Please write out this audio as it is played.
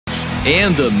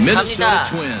and the Minnesota 갑니다.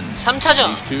 Twins. 3차전.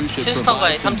 These two should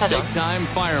휴스턴과의 provide some 3차전. big-time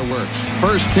fireworks.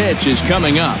 First pitch is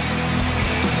coming up.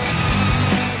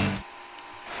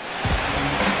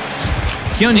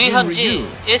 류현진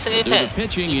 1승 1패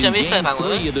 2.14의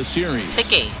방어율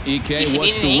 3게임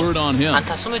 21이닝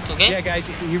안타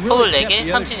 22개 허블 4개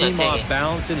삼진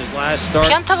 13개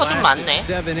피안타가 좀 많네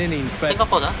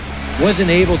생각보다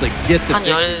한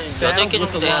 18개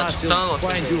정도 돼야 적당한 것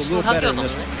같은데 21개가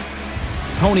넘네.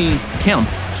 Tony Kemp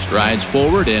strides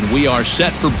forward and we are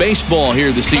set for baseball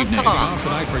here this evening. 피안타가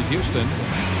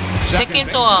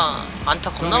 3게임 동안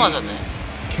안타 겁나 맞았네.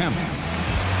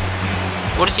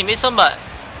 우리 팀 1선발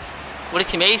우리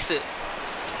팀 에이스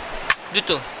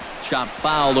뉴튼 Shot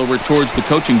fouled over towards the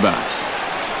coaching box.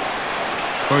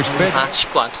 아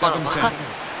직구 안 통하나 봐.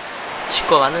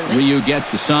 직구 맞는데. Ryu gets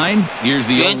the sign. Here's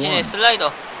the 0-1. 유현진의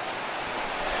슬라이더.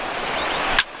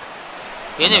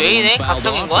 얘네 왜 이래?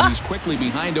 각성인 거야?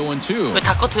 왜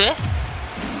다 커트해?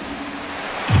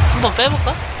 한번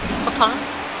빼볼까? 커트하나?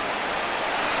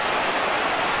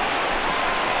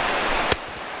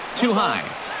 Too high.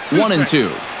 1-2.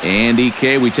 And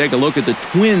EK, we take a look at the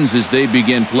Twins as they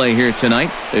begin play here tonight.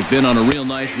 They've been on a real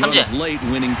nice run of late,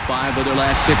 winning 5 of their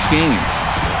last 6 games.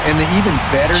 And the even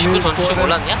better news for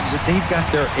them is that they've got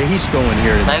their ace going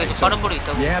here tonight.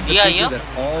 So you have to figure that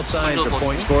all signs are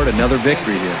pointing toward another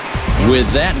victory here. With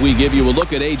that, we give you a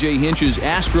look at AJ Hinch's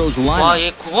Astros lineup. 와,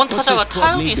 얘 9번 타자가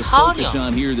타율이 4할이야.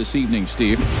 on here this evening,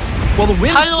 Steve. Well, the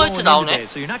wind's 타일러 blowing 화이트 in 나오네. today,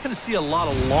 so you're not going to see a lot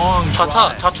of long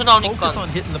좌타, drives. 좌투 나오니까 Focus on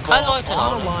hitting the 타일러 ball 화이트 on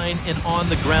the 나오네. line and on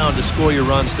the ground to score your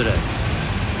runs today.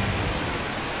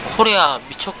 코리아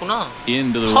미쳤구나.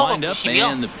 Into the 파워가 windup 90이야.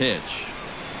 and the pitch.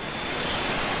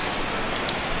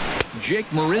 Jake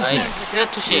Marisnick 나이스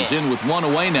투시. is in with 1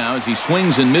 away now as he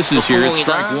swings and misses here at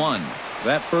strike 1.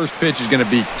 That first pitch is going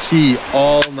to be key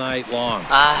all night long.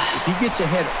 아, If he gets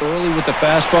ahead early with the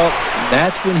fastball,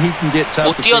 that's when he can get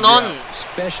tough to figure out,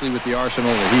 especially with the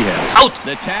arsenal that he has. 아웃.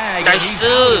 The tag and he's 나이스.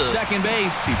 down to second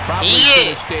base. He probably 이게 should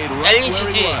have stayed right where he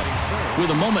엘린치지. was.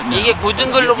 With a moment now, 이게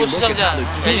골든글러브 let's give you a look at how 수상자 the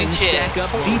Twins 엘린치의 stack up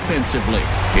성공. defensively.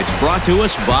 It's brought to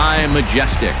us by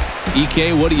Majestic.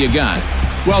 EK, what do you got?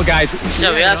 Well, guys, 진짜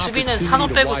외야 수비는 산호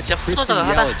빼고 진짜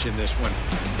후덜덜하다.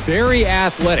 Very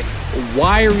athletic, a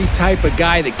wiry type of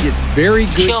guy that gets very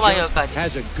good jumps, 키어바이어까지.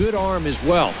 has a good arm as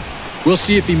well. We'll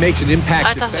see if he makes an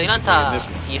impact 8타수 defensively in 1안타 this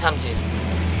one. 2삼진.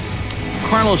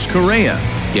 Carlos Correa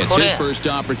gets his Correa. first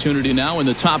opportunity now in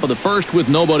the top of the first with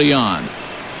nobody on.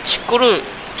 직구를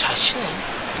잘 치네.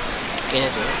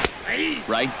 얘네들.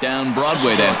 Right down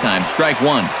Broadway that time. Strike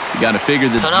 1. You got to figure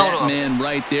that that man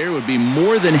right there would be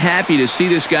more than happy to see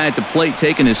this guy at the plate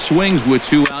taking his swings with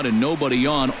 2 out and nobody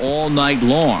on all night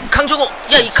long. 강정호,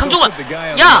 야, 이 강정호,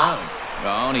 야!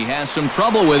 Oh, and he has some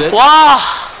trouble with it. 와,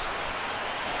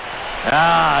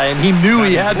 And he knew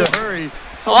he had to hurry.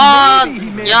 So 와, maybe he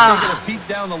may 야. have taken a peek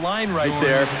down the line right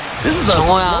there. This is a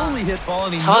정호야. slowly hit ball,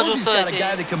 and he knows he's got a 잡아줬어야지.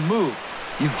 guy that can move.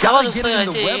 You've got to get it in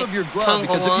the 잡아줬어야지. web of your glove,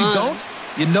 because if you 정공은. don't,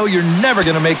 you know you're never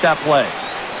going to make that play.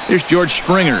 Here's George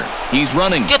Springer. He's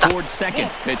running 뛰었다. towards second.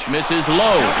 Pitch misses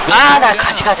low. 아, 나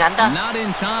가지가지 한다. Not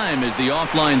in time as the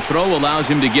offline throw allows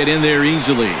him to get in there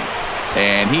easily.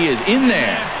 And he is in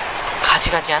there.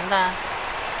 가지가지 한다.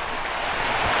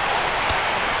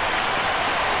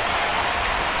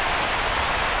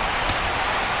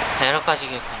 여러가지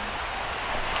기억하네.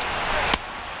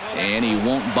 And he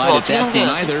won't bite at that point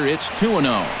either. It's 2-0.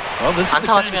 Well, this is the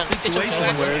kind of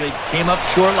situation where they came up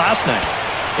short last night.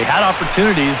 They had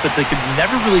opportunities, but they could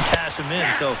never really cash them in.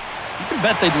 So you can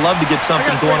bet they'd love to get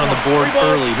something going on the board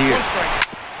early here.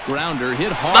 Grounder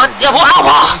hit hard.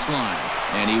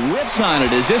 And he whips on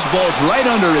it as this ball's right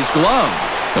under his glove.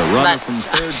 The runner from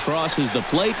third crosses the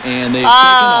plate, and they've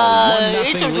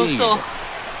taken a 1-0 lead.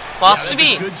 와,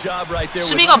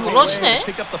 수비가 무너지네.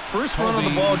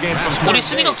 우리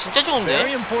수비력 진짜 좋은데.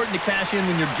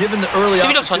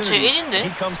 수비력 전체 1인데.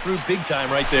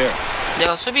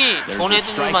 내가 수비 좋은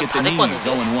애들만 다 데리고 왔는데.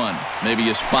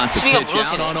 수비가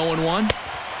무너지네.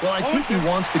 Well, I think he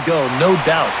wants to go, no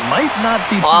doubt. Might not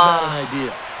be too bad an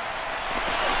idea.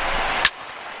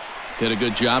 Did a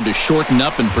good job to shorten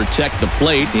up and protect the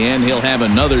plate, and he'll have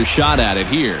another shot at it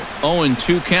here.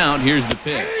 0-2 count. Here's the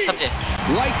pitch.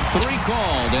 Strike 3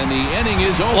 called, and the inning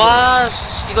is over. 와,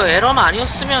 이거 에러만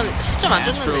아니었으면 실점 안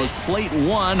줬는데. Astros plate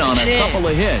 1 on a couple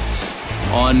of hits.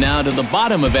 On now to the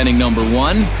bottom of inning number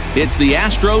 1. It's the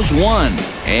Astros 1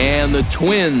 and the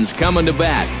Twins coming to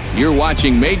bat. You're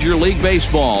watching Major League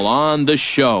Baseball on the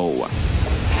show.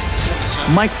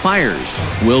 Mike Fiers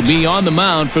will be on the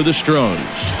mound for the Astros.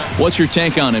 What's your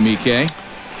take on him, EK?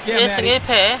 1승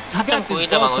 1패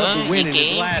 4.91을 이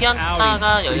게임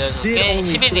피안타가 16개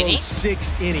 11이닝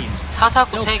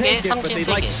 4사구 3개 3진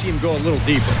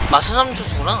 3개 마수삼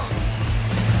투수구나.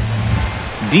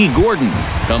 D. Gordon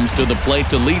comes to the plate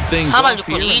to lead things 4발 off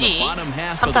 6분 here in the 1위 bottom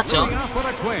half of the 3타점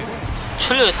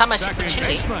출루율 3할 10분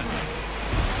 7리.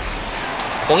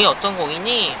 공이 어떤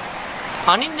공이니?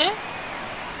 아닌데?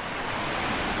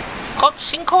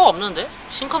 싱커가 없는데?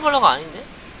 싱커블러가 아닌데?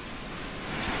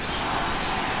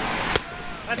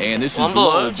 And this is 원볼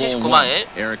low, ball 79마일.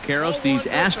 Eric Karros, these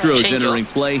Astros entering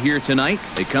play here tonight.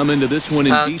 They come into this one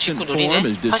in decent form,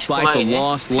 as despite the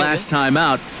loss last time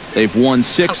out, they've won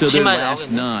 6 of their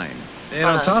last 9. And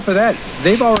on top of that,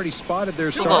 they've already spotted their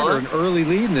starter an early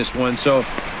lead in this one, so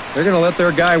they're going to let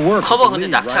their guy work. 커버 근데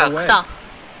낙차가 크다.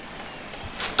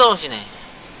 훅 떨어지네.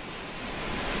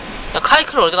 야,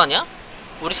 카이클 어디 갔냐?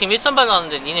 우리 팀 1선발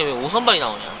나왔는데 니네 왜 5선발이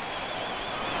나오냐?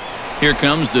 Here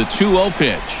comes the 2-0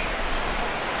 pitch.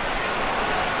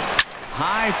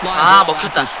 High fly ball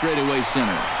out to straightaway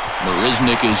center.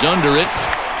 Marisnik is under it.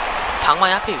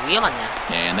 방망이 하필 위에 맞냐?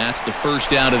 And that's the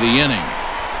first out of the inning.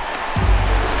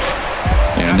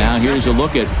 And now here's a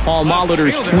look at Paul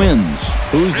Molitor's Twins.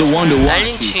 Who's the one to watch?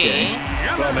 날린치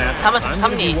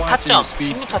 3리 타점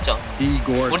 16타점.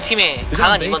 우리 팀의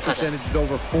강한 2번 타자.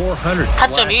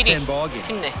 타점 1위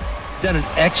팀 내. Done an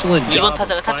excellent job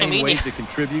타자가 타점 finding 1위. ways to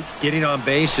contribute, getting on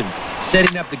base and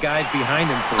setting up the guys behind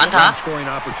him for 안타. scoring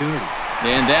opportunity.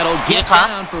 And that'll get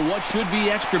down for what should be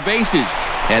extra bases.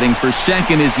 Heading for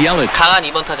second is Yelich. 강한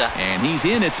 2번 타자. And he's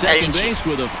in at second base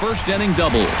with a first inning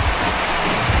double.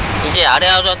 이제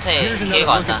아레아우한테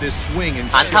기회가 왔다.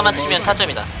 안타만 치면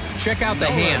타점이다. Check out the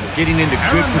hands, getting into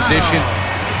good position.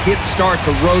 Hips start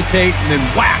to rotate and then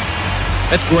whack.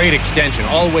 That's great extension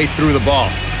all the way through the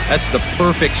ball. That's the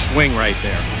perfect swing right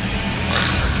there.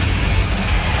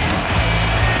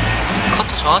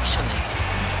 커터 정확히 쳤네.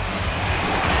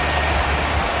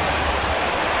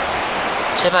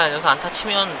 제발 여기서 안타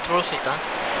치면 들어올 수 있다.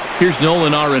 Here's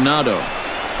Nolan Arenado.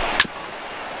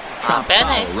 아,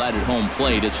 빼네. Right at home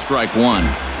plate at strike one.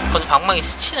 그건 방망이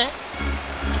스치네.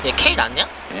 얘 K 났냐?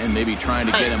 And maybe trying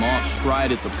to get him off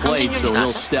stride at the plate, so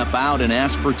he'll step out and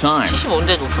ask for time.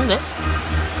 75인데 높은데?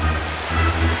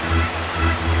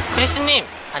 크리스님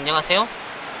안녕하세요.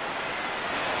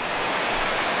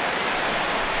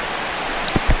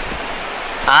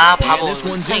 아 바보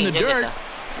스윙 인정됐다.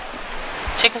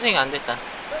 체크 스윙 안 됐다.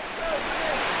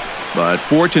 But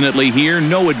fortunately here,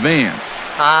 no advance.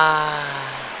 아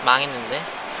망했는데.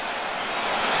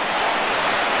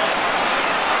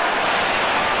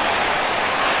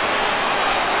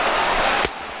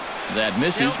 That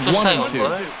misses 1-2.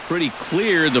 Pretty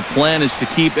clear the plan is to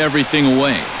keep everything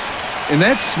away. And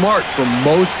that's smart for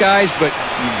most guys, but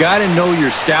you got to know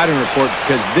your scouting report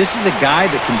because this is a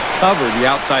guy that can cover the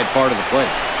outside part of the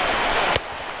plate.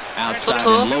 Outside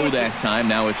and low that time.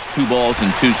 Now it's 2 balls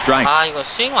and 2 strikes. 아 이거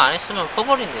스윙 안 했으면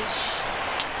퍼버린데.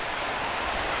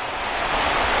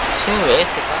 스윙 왜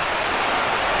했을까?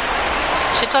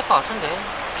 실수할 것 같은데.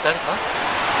 기다릴까?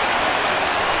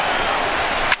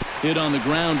 Hit on the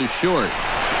ground to short.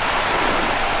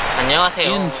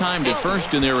 안녕하세요. In time to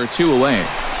first, and there are 2 away.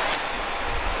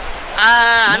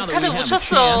 아 안타를 못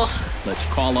쳤어. Let's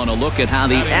call on a look at how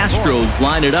the Astros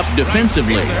line it up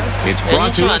defensively. It's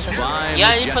brought to us by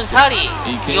 2할 1푼 4리.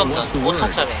 이건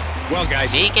 5타점에. Well,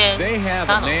 guys, they have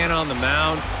a man on the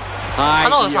mound.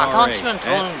 산호에서 안타만 치면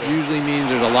들어오는데. Usually means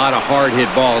there's a lot of hard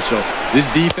hit balls. So this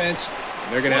defense,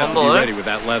 they're going to have to be ready with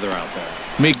that leather out there.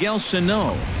 Miguel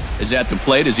Sano is at the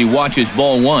plate as he watches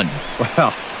ball 1.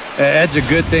 Well, that's a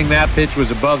good thing that pitch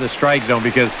was above the strike zone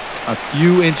because a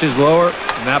few inches lower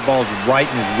and that ball's right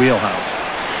in his wheelhouse.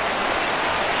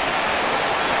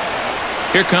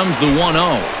 Here comes the 1-0.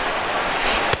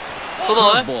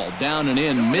 Ball down and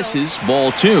in, misses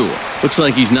ball 2. Looks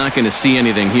like he's not going to see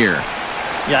anything here.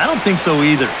 Yeah, I don't think so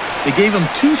either. They gave him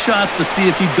 2 shots to see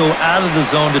if he'd go out of the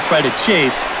zone to try to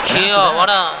chase.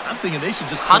 I'm thinking they should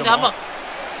just put him off.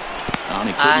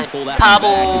 He couldn't pull that one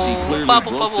back as he clearly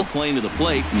broke the plane to the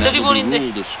plate, and that will be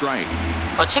ruled a strike.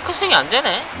 아, 체크 스윙이 안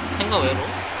되네. 생각 외로.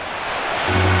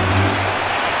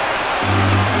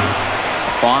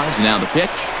 Pause, now the pitch.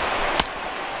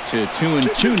 To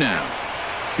 2-2 now.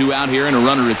 2 out here and a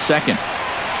runner at second.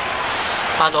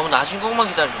 아, 너무 낮은 공만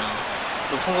기다리나.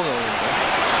 높은 공이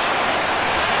오는데.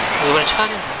 이번에 쳐야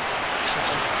된다.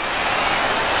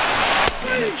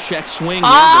 Check swing.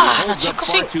 아, 나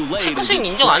체크스윙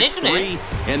인정 안 해주네.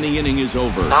 And the inning is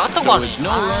over. 나갔다고 하네.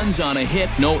 No runs on a hit,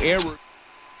 no error.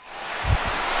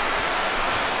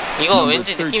 이거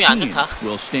왠지 느낌이 안 좋다.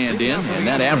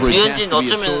 류현진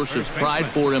어쩌면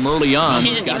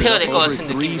시즌 2패가 될 것 같은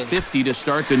느낌이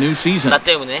나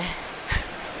때문에.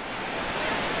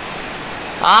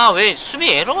 아, 왜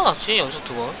수비 에러가 났지? 연속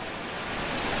 2번.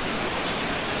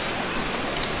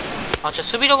 아, 진짜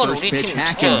수비력은 우리 팀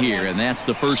진짜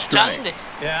짱인데.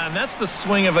 Yeah, and that's the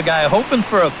swing of a guy hoping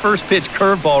for a first pitch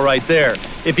curveball right there.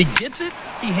 If he gets it,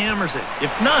 he hammers it. If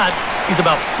not, he's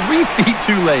about 3 feet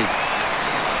too late.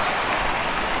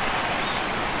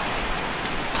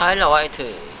 타일러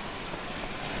화이트.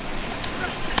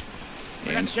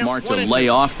 And smart to lay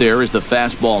off there as the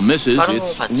fastball misses.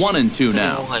 It's 1-2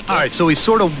 now. All right, so he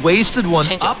sort of wasted one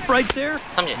up right there.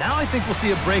 삼진. Now I think we'll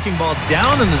see a breaking ball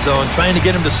down in the zone, trying to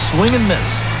get him to swing and miss.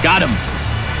 Got him.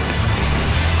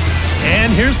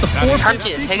 And here's the 4th pitch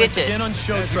삼진, sequence again on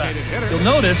show track. You'll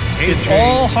notice it's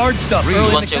all hard stuff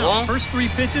early in the count. First 3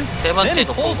 pitches, then he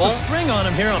pulls the string on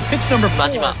him here on pitch number 4,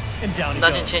 마지막 and down he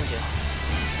낮은 goes. 체인지요.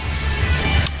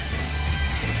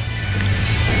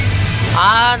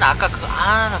 아, 나 아까 그거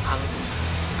나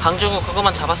강정우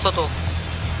그거만 잡았어도.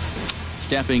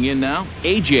 Stepping in now,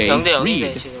 AJ 0대 0인데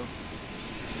Reed. 지금.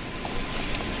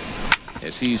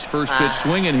 As he's first pitch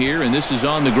swinging here, and this is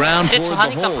on the ground toward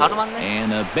the hole.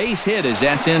 And a base hit as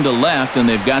that's into left, and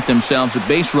they've got themselves a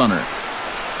base runner.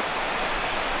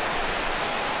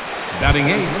 Batting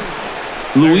 8.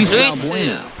 Luis 루이스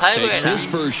Valbuena takes his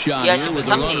first shot here with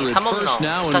the runner at first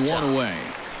now and 1 away.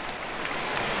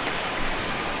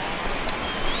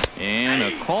 And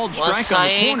a called strike on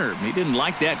the corner. He didn't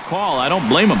like that call. I don't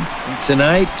blame him.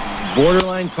 Tonight,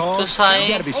 borderline calls. You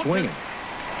got to be swinging.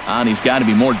 And he's got to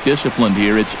be more disciplined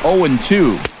here. It's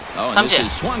 0-2. Oh, and this 삼진.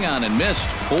 is swung on and missed.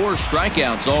 4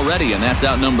 strikeouts already, and that's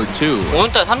out number 2.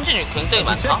 오늘따라 삼진이 굉장히 As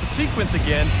we check 많다. the sequence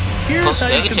again, here's how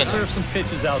you conserve some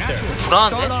pitches out there.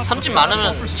 불안한데? Start off 삼진 with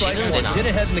많으면 for strike 지는 one, 되나? get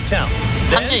ahead in the count.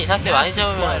 삼진 Then 이상하게 많이 pass the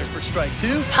slider 잡으면 for strike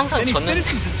 2. 항상 Then he 졌는데.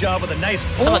 finishes the job with a nice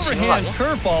설마 지는 거 overhand 아니야?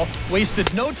 curveball. Wasted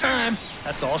no time.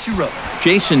 That's all she wrote.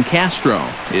 Jason Castro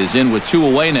is in with 2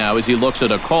 away now as he looks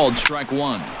at a called strike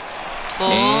 1.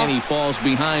 And he falls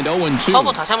behind 0-2.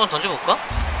 커버 다시 한번 던져볼까?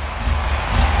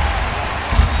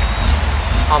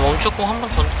 아, 멈췄고 한번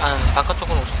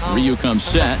바깥쪽으로 오셔서. Ryu comes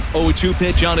set. 0-2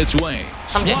 pitch on its way.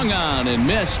 삼진. Swung on and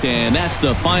missed, and that's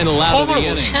the final out of the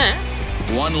커버를 못 inning. 치네.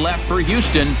 1 left for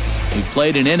Houston. He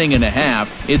played an inning and a half.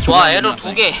 It's 와, 1-0. 에러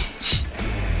 2개.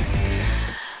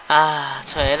 아,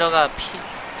 저 에러가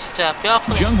진짜 뼈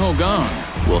아프네. Jung-ho Gong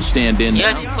will stand in now.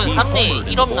 이할 짚은 He 3리 homered in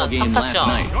the 1홈런 ballgame last 3타점.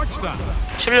 night.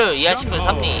 출루 이할 짚은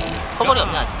 3리. 허벌이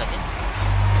없네 아직까지.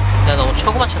 내가 너무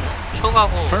초구만 쳤나?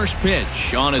 초구하고 First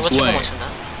pitch on 두 its 번째 way. 공만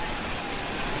쳤나?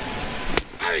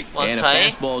 원 And a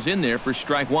스트라이크. fastball's in there for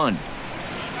strike 1.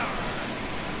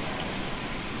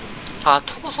 아,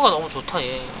 투구수가 너무 좋다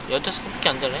얘. 15개밖에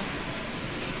안 되네.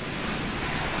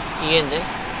 이해인데?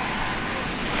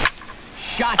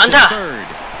 Shot to 안타! third.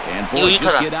 And 이거 boy, just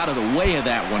유타다. get out of the way of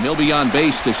that one. He'll be on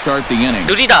base to start the inning.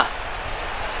 느리다.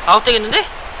 아웃되겠는데?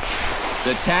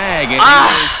 The tag, and 아,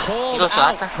 he is called 이거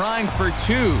out, 좋았다. trying for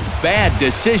 2. Bad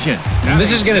decision. And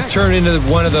this is going to turn into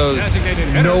one of those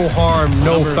no harm,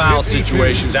 no foul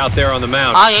situations out there on the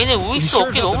mound. 아, 얘네 He 우익수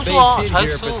serves 어깨 up 너무 the 좋아. base hit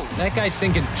here, 좌익수. but that guy's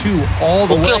thinking 2 all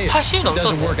the way. 어깨가 80이 It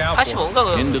doesn't work 넘던데. out 80 for him. 뭔가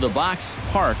그. Into the box,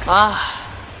 Park. 아,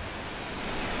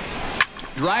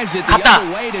 Drives it the 갔다.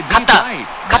 other way to deep 갔다. right.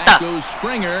 갔다. Back goes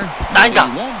Springer. 나인다.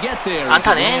 He won't get there.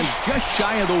 안타네. Lands just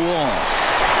shy of the wall.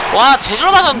 와,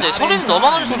 제대로 맞았는데. Not 소리는 in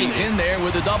넘어가는 time, and he's 소리인데. in there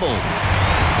with a double.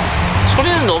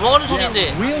 소리는 넘어가는 Yeah, 소리인데.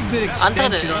 real good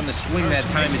안타가 extension 되네. on the swing that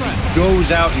time as he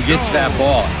goes out and gets that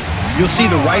ball. You'll see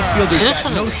the right fielder's got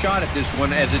no 제대로 shot at this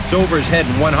one as it's over his head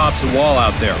and one hops the wall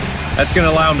out there. That's going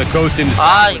to allow him to coast into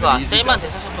아, second with 이거 an easy 세이만 double.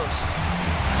 됐었어도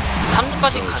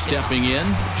 3루까지 가겠다. Stepping in,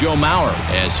 Joe Mauer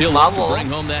as he'll look to 마워. bring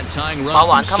home that tying run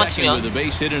마워 from 안타만 second 치면. with a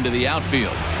base hit into the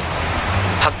outfield.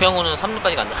 박병호는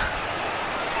 3루까지 간다.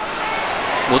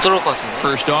 못 들어올 것 같은데.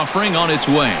 First offering on its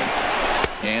way.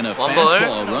 And a One ball.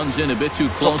 fastball runs in a bit too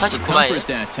close for 89 comfort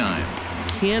that time.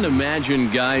 Can't imagine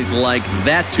guys like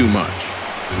that too much.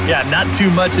 Yeah, not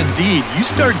too much indeed. You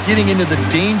start getting into the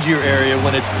danger area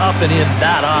when it's up and in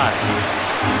that high.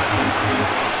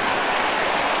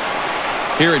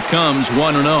 Here it comes,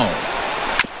 1-0.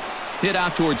 Hit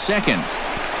out towards second.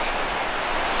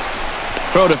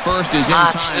 Throw to first is in 아,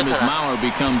 time as 진짜다. Mauer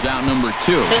becomes out number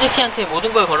 2. 스즈키한테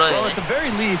모든 걸 걸어야 Well, 되네. at the very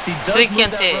least, he does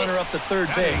move that 스즈키한테 runner up to third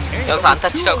base. 여기서 안타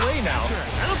Two 치라고. away now.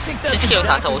 I don't think that's 스즈키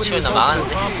여기서 안타 exactly 못 what he 치면 was 나 hoping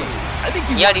to 망하는데. accomplish. I think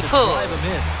he 이하 wanted to 리프. drive him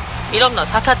in. 1홈런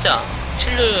 4타점.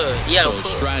 출루 2할 So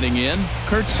 5푼. striding in,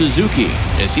 Kurt Suzuki,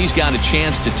 as he's got a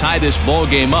chance to tie this ball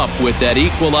game up with that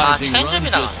equalizing run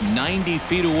changeup-이다. just 90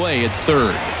 feet away at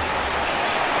third.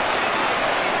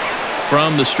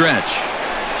 from the stretch.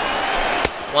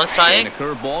 원 And 스트라이크. a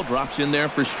curveball drops in there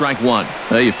for strike one.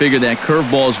 Well, you figure that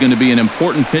curveball is going to be an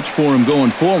important pitch for him going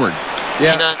forward.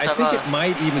 Yeah, I think it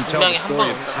might even tell the story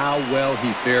of how well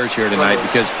he fares here tonight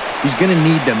because he's going to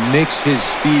need to mix his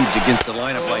speeds against a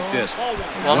lineup like this.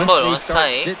 Once 원볼 they 원 start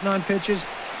스트라이크. sitting on pitches,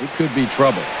 it could be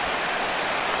trouble.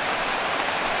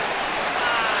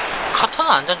 카터는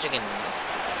안 던지겠네.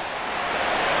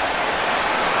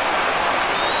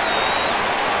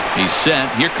 He's set.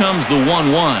 Here comes the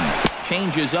 1-1.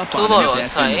 Changes up on ball, it.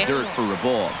 That's in the outside. dirt for a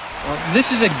ball. Well,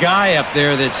 this is a guy up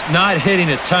there that's not hitting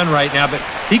a ton right now, but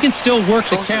he can still work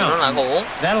the 조금씩 count. 일어나고.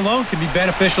 That alone can be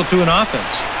beneficial to an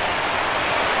offense.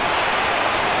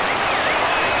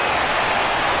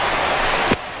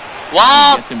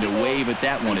 와, Gets him to wave at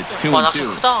that one. It's 와, 낚시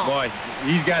 2-2. 크다. Boy,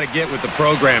 he's got to get with the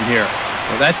program here.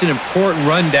 Well, that's an important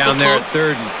run down there at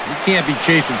third, and you can't be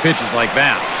chasing pitches like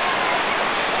that.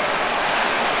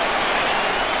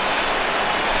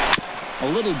 A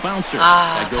little bouncer.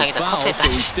 Ah, That goes 다행이다. foul, 커트했다. so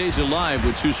he stays alive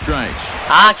with 2 strikes.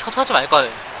 아, 켜트하지 말걸.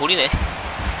 볼이네.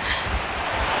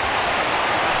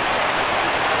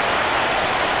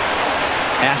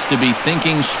 Has to be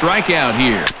thinking strikeout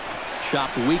here.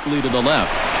 Chopped weakly to the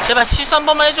left. 제발 실수 한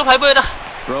번만 해줘, 발보해라.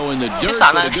 Throw in the dirt, 실수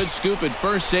안 but a 하네. good scoop at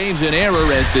first saves an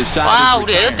error as decided 와, to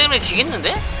우리 에러 retire. 때문에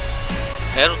지겠는데?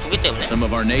 에러 2개 때문에? Some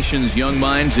of our nation's young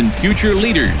minds and future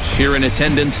leaders here in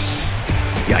attendance.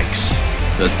 Yikes.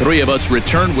 The three of us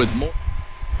return with more.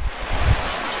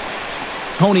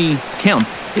 Tony Kemp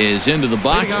is into the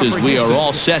box as we are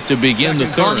all set to begin the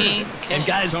third. 토니, And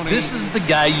guys, this is the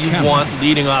guy you want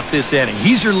leading off this inning.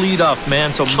 He's your leadoff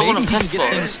man, so maybe he can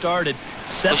get things started,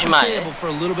 set the table for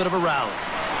a little bit of a rally.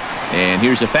 And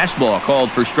here's a fastball called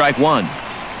for strike one.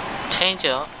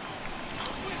 체인지요.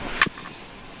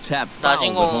 Tap foul 낮은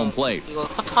with home 공, plate. 이거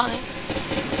커트하네.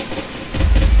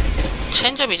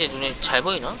 체인지업이 이제 눈에 잘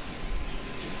보이나?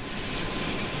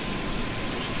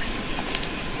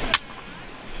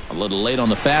 A little late on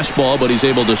the fastball, but he's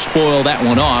able to spoil that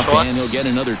one off, and he'll get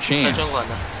another chance. 결정구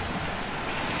간다.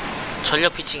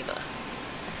 전력 피칭이다.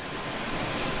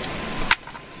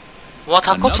 와,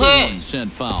 다 Another 커트해. one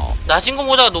sent foul. 낮은 공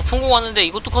보다가 높은 공 왔는데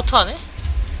이것도 커트하네?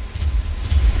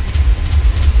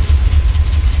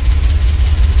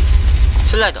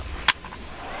 슬라이더.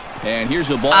 And here's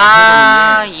a ball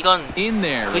아, hit 이런 in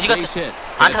there. 그지 Base 같은 hit.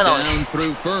 안타 Hit 나오네. down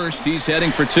through first. He's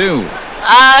heading for 2.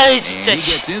 아이, And 진짜 he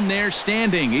gets in there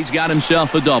standing. He's got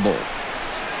himself a double.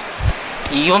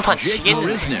 이번 판 Jake 지겠는데.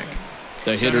 Marisnick,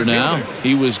 the hitter now.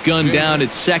 He was gunned down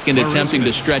at second, attempting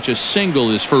to stretch a single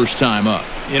his first time up.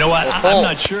 You know what? I'm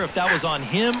not sure if that was on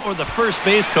him or the first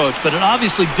base coach, but it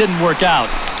obviously didn't work out.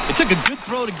 It took a good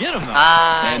throw to get him, though.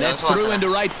 아, And that's 연속 through 왔다. into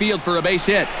right field for a base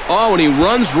hit. Oh, and he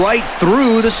runs right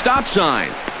through the stop sign.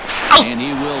 Oh, And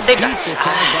he will save beat that. the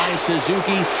tag by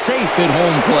Suzuki, safe at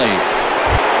home plate.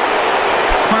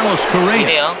 Carlos Correa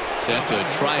이래요. set to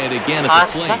try it again 아, at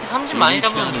the plate. 진짜 삼진 He 많이 reached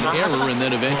잡으면 on an 불안하다. error and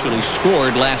then eventually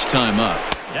scored last time up.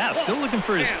 Yeah, still looking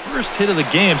for his first hit of the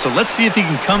game, so let's see if he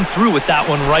can come through with that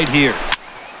one right here.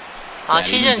 아, That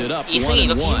evens 시즌 it up, 2승이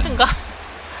이렇게 1-1. 힘든가?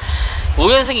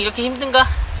 5연승이 이렇게 힘든가?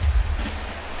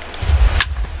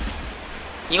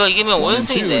 이거 이기면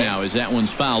 1-2 5연승인데. now as that one's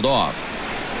fouled off.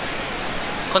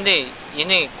 근데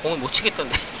얘네 공을 못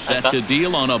치겠던데. Set to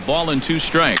deal on a ball and 2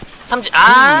 strikes. 삼진. And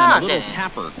아, a 안 little 돼.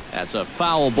 tapper. That's a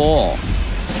foul ball.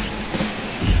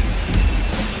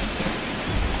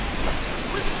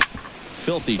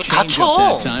 Filthy 다 change 쳐. up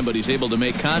that time, but he's able to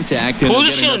make contact and he'll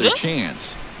get another 치는데?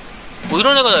 chance. 뭐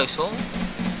이런 애가 다 있어.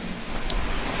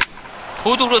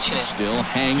 볼도 그렇지네. Still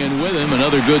hanging with him.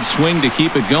 Another good swing to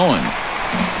keep it going.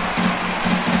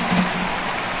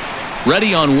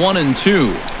 Ready on 1-2.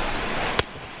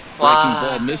 Breaking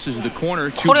ball 와, misses the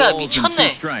corner. 2 코리아 balls and 2 미쳤네.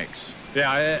 strikes.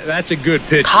 Yeah, that's a good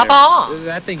pitch. 가봐. there.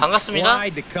 That thing 반갑습니다.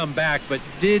 tried to come back, but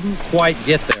didn't quite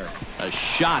get there. A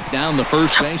shot down the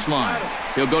first baseline.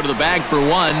 He'll go to the bag for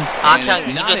 1. 아, And 그냥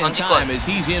it's not 입에 in 던질 time 걸. as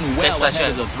he's in well 베이스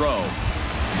ahead of 맞춰야 the throw.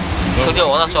 저기가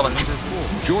워낙 좋아봤네.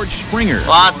 George Springer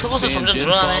와, 투구수 stands 점점 in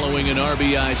늘어나네. following an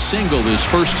RBI single his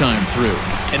first time through.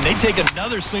 And they take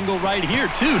another single right here,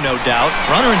 too, no doubt.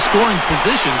 Runner in scoring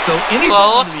position, so any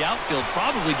Well, ball into the outfield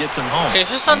probably gets him home. 지금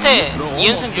휴스턴한테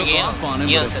 2연승 중이에요.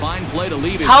 2연승.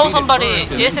 4호 선발이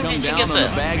 1승 생겼어요.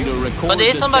 근데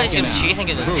 1 선발이 지금 지게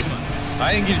생겼는데.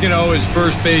 I think he's going to owe his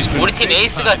first baseman. 우리 팀 big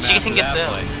에이스가 time 지게 after that 생겼어요.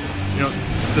 play. You know,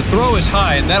 the throw is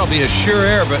high, and that'll be a sure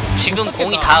error. But 지금 look at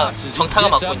공이 the 다 hops as he 정타가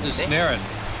gets 맞고 up to 있는데. snare it.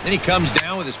 Then he comes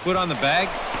down with his foot on the bag.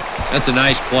 That's a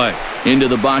nice play. Into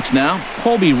the box now,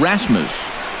 Colby Rasmus.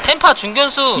 템포 풍파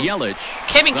중견수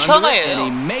케빈 키어마예요.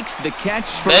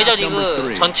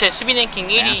 메이저리그 전체 수비 랭킹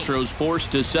 1위. Astros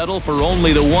forced to settle for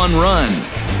only the one run.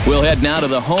 We'll head now to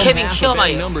the home 케빈 half of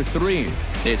키어마예요. inning number 3.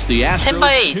 It's the Astros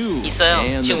샌바에 2 있어요.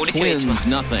 and 지금 the 우리 팀에 Twins 있지만.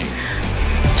 nothing.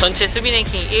 전체 수비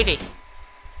랭킹 1위.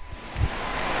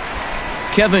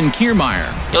 Kevin Kiermaier.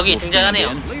 여기 등장하네요.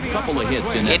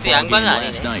 얘도 양반은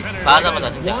아니네. 마하다마다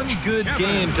등장.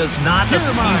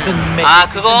 아,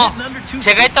 그거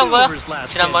제가 했던 거요?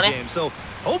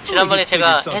 지난번에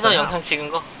제가 해서 영상 찍은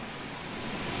거.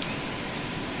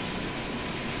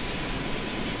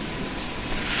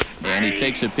 And he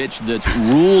takes a pitch that's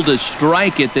ruled a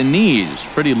strike at the knees.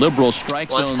 Pretty liberal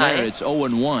strike zone there. It's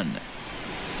 0-1.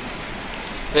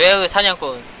 외야의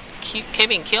사냥꾼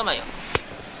케빈 키어마이어.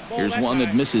 Here's one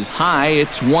that misses high.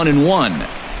 It's 1-1.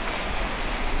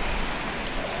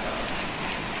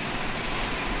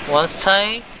 One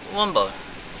strike, one ball.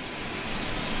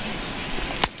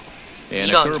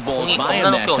 And a curveball's by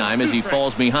him that time as he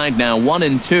falls behind now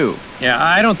 1-2. Yeah,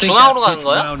 I don't think that pitch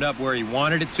wound up where he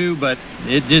wanted it to, but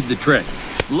it did the trick.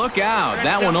 Look out!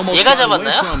 That one almost got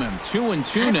away from him.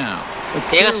 2-2 now.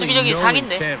 얘가 수비력이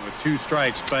사기인데. With 2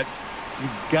 strikes, but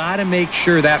you've got to make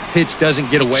sure that pitch doesn't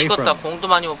get away from him. 공도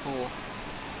많이 못 보고.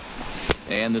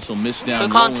 And this will miss down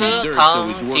low in the dirt, so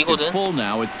he's working full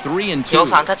now at 3-2.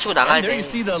 여기서 안타 치고 나가야 돼.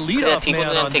 그래야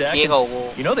디고든한테 기회가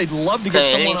오고.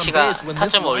 그래 엘링치가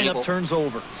타점을 올리고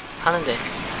하는데.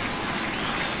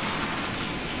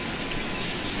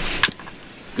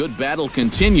 Good battle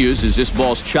continues as this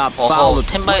ball's chopped foul at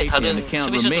the plate, and the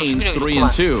count remains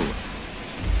 3-2.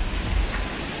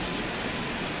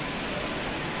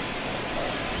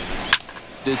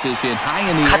 This is hit high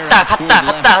in the air.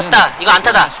 갔다. 이거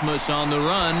안타다. On the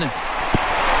run.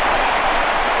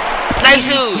 나이스.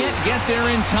 Can't get there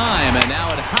in time, and now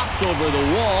it hops over the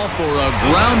wall for a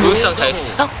ground rule.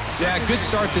 Yeah, good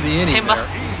start to the inning there.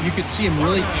 You could see him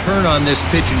really turn on this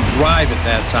pitch and drive at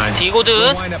that time.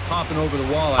 디고든.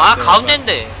 아,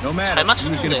 가운데인데. 잘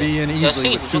맞췄는데. 야,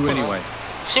 스윙이 늦었구나.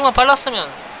 스윙만 빨랐으면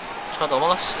저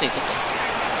넘어갔을 수도 있겠다.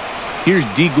 Here's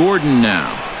D. Gordon now.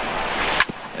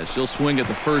 As he'll swing at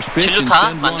the first pitch and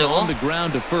send one on the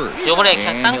ground to first. 요번에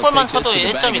그냥 땅볼만 쳐도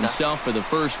 1점이다.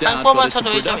 땅볼만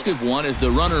쳐도 1점이다. One as the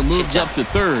runner moves up to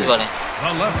third. 이번에.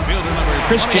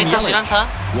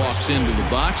 Walks into the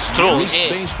box. 들어오지.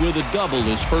 With a double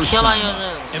his first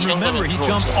키어마이어는 이 정도면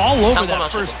들어오지. 땅볼만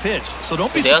쳐도.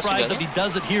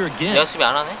 내가 수비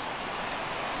안 하네.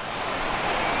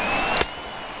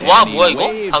 와, 뭐야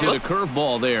이거? 방금?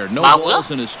 마구야?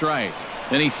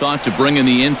 Then he thought to bring in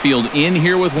the infield in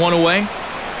here with one away.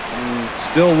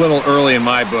 Still a little early in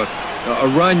my book. A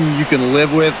run you can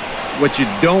live with. What you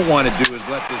don't want to do is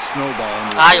let this snowball.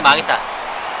 아, 이거 망했다.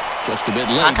 Just a bit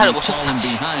late. 안타를 못 쳤어.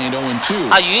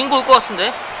 아, 유인고 올 것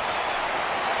같은데.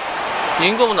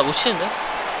 유인고면 나 못 치는데.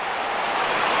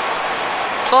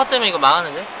 투아 때문에 이거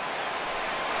망하는데.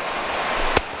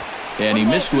 And he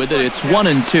missed with it. It's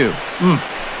 1-2.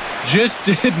 Just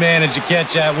did manage to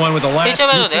catch that one with the last 2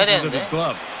 pitches of his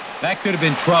glove. That could have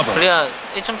been trouble. 그래야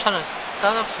 1점 차는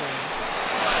따갑지.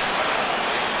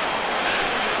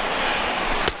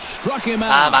 Struck him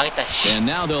out. 아, 망했다. And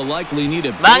now they'll likely need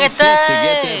a base hit to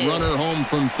get that runner home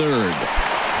from third.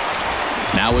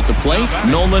 Now at the plate,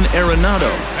 Nolan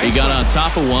Arenado. He got on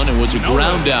top of one and was a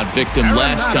ground out victim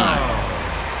last time.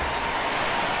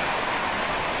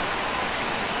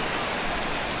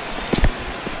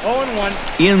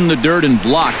 In the dirt and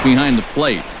blocked behind the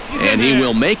plate. And he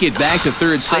will make it back to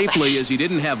third safely as he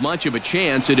didn't have much of a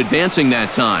chance at advancing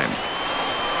that time.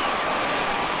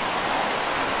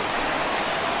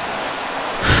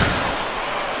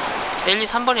 벨리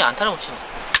 3번이 안타를 못 치네.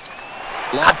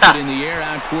 갔다.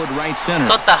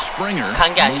 떴다.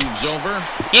 간 게 아니지.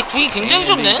 얘 궁이 굉장히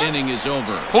좋네.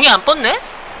 공이 안 뻗네.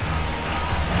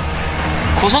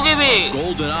 구속에 비해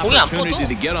공이 안 뻗어.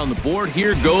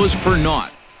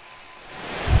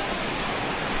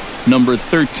 Number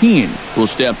 13 will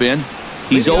step in.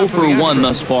 He's 0 for 1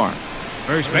 thus far.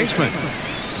 First baseman,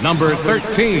 number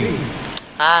 13.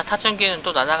 아, 타점기는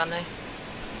또 날아갔네.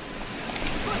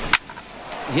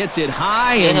 Hits it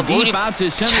high and deep out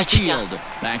to center field.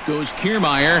 Back goes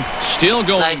Kiermaier, still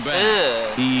going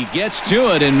back. He gets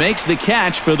to it and makes the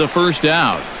catch for the first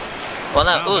out.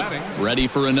 Ready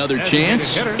for another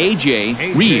chance?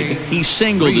 AJ Reed. He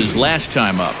singled his last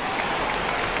time up.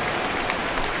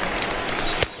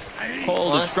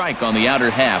 Called a strike on the outer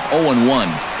half, 0-1.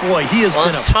 Boy, he has been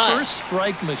a first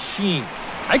strike machine.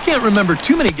 I can't remember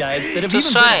too many guys that have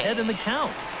even been ahead in the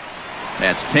count.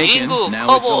 That's taken.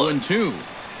 Now it's 0-2.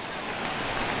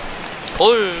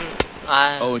 볼.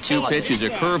 0-2 pitch is a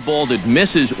curveball that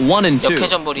misses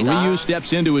 1-2. Ryu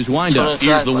steps into his windup.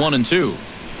 Here's the 1-2.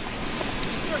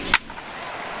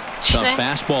 Tough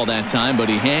fastball that time, but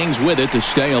he hangs with it to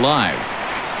stay alive.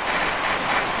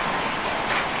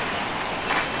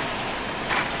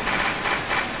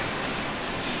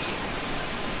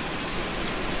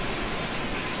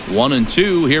 One and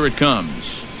two, here it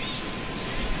comes.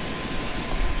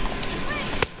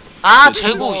 제고.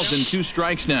 2 balls and 2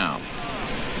 strikes now.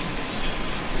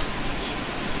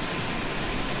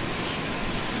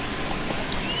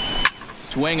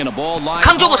 Swing and a ball line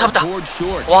toward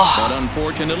short. But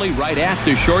unfortunately, right at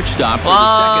the shortstop.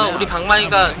 와, 우리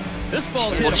방망이가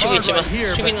못 치고 있지만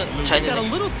수비는 잘 되네.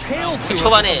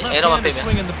 초반에 에러만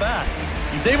빼면.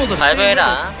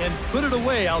 말베라.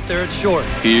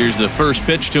 Here's the first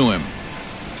pitch to him.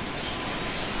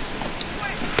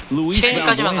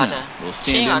 치행까지만 가자.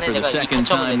 치행 안에 내가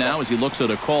 2타점을 냈다. Now as he looks at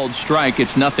a called strike,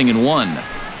 it's 0-1.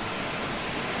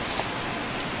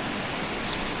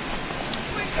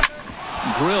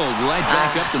 Drilled right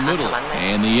back up the middle,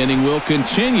 and the inning will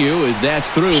continue as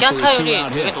that's through for a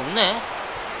 2-out hit. 되게 높네.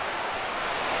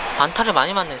 안타를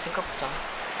많이 맞네 생각보다.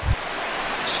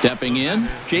 Stepping in,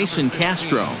 Jason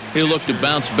Castro. He'll look to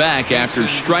bounce back after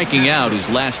striking out his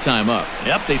last time up.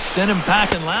 Yep, they sent him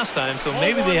packing last time, so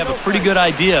maybe they have a pretty good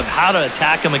idea of how to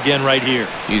attack him again right here.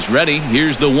 He's ready.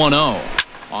 Here's the 1-0.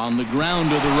 On the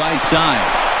ground to the right side.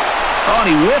 Oh, and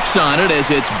he whiffs on it as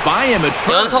it's by him at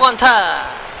first. 연속 안타.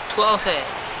 투아웃에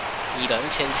이런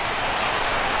젠지.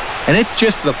 And it's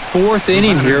just the 4th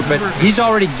inning here, but he's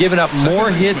already given up more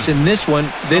hits in this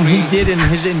one than he did in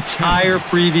his entire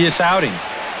previous outing.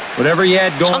 Whatever he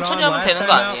had going on last time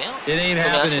out, it ain't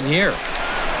happening here.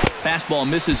 Fastball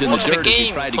misses in the dirt as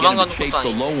he tried to get him to chase the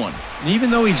low one. And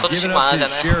even though he's given up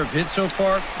his share of hits so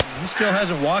far, he still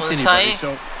hasn't walked anybody,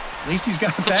 so at least he's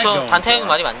got that going. 단타형이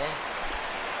많이 많네.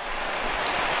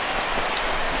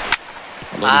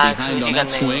 Behind on that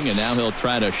swing, and now he'll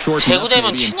try to shorten up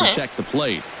and protect the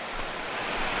plate.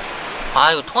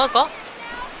 이거 통할까?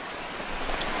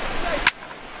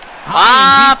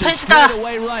 펜스다.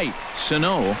 Right.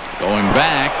 Sano going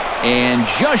back and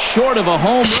just short of a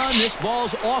home run. This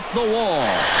ball's off the wall.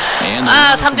 And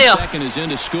the second is in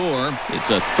to score.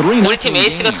 It's a 3-0 우리 팀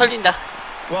에이스가 털린다.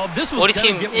 우리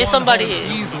팀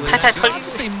 1선발이 탈탈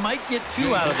털리고. They might get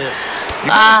 2 out of this.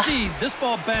 You can see this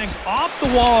ball bangs off the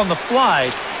wall on the fly,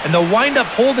 and they'll wind up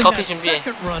holding that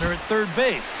second runner at third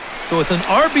base. So it's an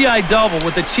RBI double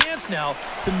with a chance now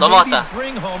to maybe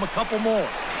bring home a couple more.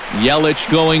 Yelich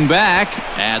going back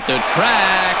at the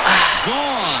track.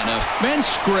 Gone. A fence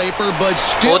scraper, but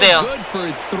still good for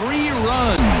 3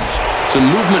 runs. Some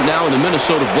movement now in the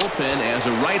Minnesota bullpen as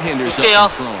a right-hander's up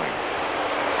and throwing.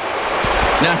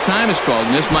 Now time is called,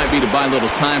 and this might be to buy a little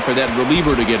time for that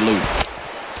reliever to get loose.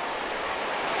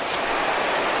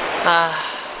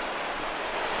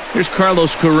 Here's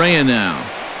Carlos Correa now.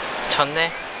 졌네.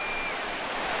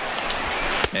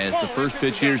 As the first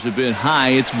pitch here's a bit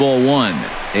high, it's ball 1.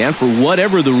 And for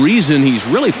whatever the reason, he's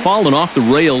really fallen off the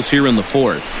rails here in the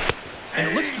 4th. And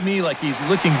it looks to me like he's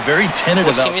looking very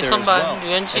tentative out there as well.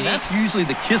 And that's usually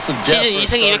the kiss of death for a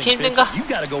starting pitcher. You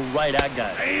got to go right at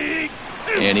guys.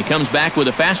 And he comes back with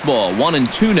a fastball,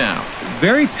 1-2 now.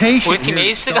 Very patient here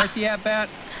to start the at-bat.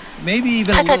 Maybe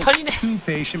even a little too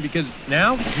patient because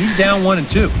now he's down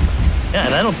 1-2. Yeah,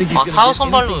 and I don't think he's going to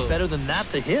get anything better than that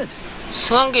to hit.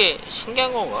 승한 게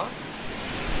신기한 건가?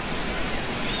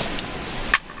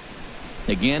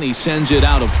 Again, he sends it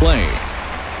out of play.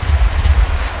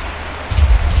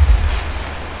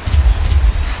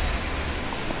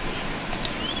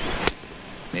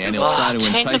 And he'll try to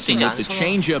entice him with the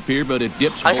changeup here, but it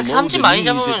dips below the knees.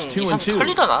 It's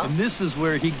 2-2. And this is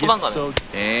where he gets so.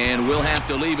 And we'll have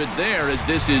to leave it there as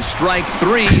this is strike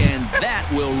 3, and that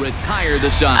will retire the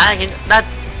side. 나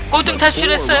꼴등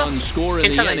탈출했어요.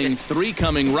 괜찮아 이제.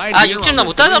 6점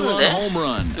못 따잡는데.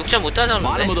 6점 못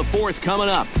따잡는데.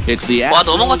 와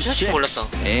넘어갔지 솔직히 몰랐어.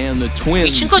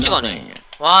 2층까지 가네.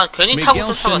 와 괜히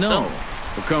타고 쫓아갔어.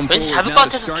 왠지 잡을 것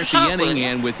같아서 쫓아갈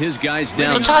거예요.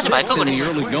 쫓아가지 말걸 그랬어.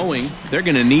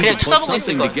 그냥 쳐다보고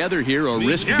있을 걸.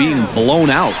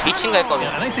 미친 갈 거면.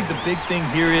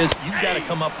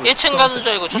 1층 가는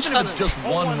줄 알고 쫓아가는 줄.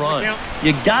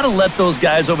 You gotta let those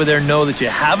guys over there know that you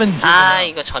haven't given up.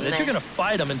 이거 졌네. That you're gonna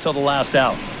fight them until the last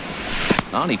out.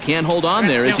 Well, he can't hold on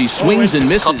there as he swings and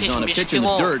misses on a pitch in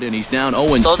the dirt, and he's down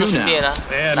 0-2 now.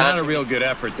 Yeah, not a real good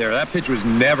effort there. That pitch was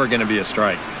never going to be a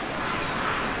strike.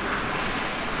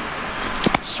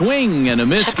 Swing and a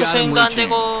miss. 체크 스윙도 안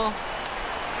되고.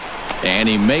 And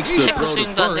he makes the throw to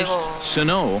first.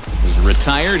 Sano is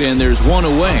retired, and there's one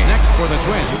away.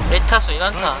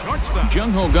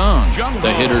 Jung-Ho Gong,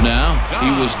 the hitter now. He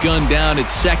was gunned down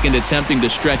at second, attempting to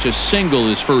stretch a single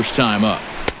his first time up.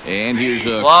 And here's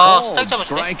a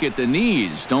strike at the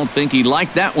knees. Don't think he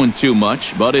liked that one too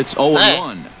much, but it's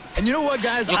 0-1. And you know what,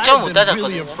 guys? I've been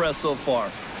really impressed so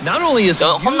far. Not only is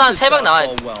홈런 3방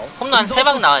나와야 돼. 홈런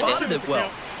 3방 나와야 돼.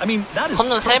 I mean, that is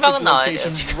홈런 3방은 나와야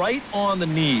돼요. right on the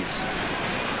knees.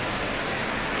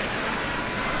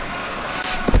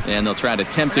 And they'll try to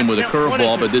tempt him with a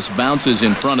curveball, but this bounces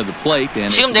in front of the plate.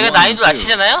 And 지금 내가 난이도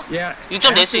낮추잖아요?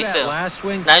 6점 낼 수 있어요.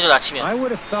 난이도 낮추면.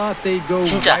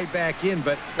 진짜.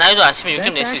 난이도 낮추면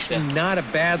 6점 낼 수 있어요. Not a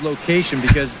bad location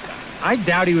because I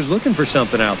doubt he was looking for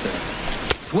something out there.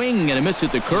 Swing and a miss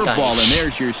at the curveball, and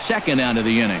there's your second out of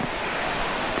the inning.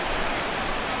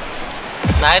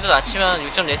 난이도 낮추면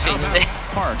 6점 낼 수 있는데.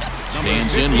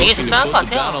 Stands in, looking to put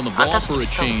the bat on the ball for a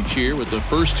change here, with the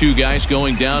first two guys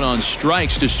going down on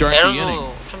strikes to start the inning.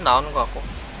 좀 나오는 것 같고.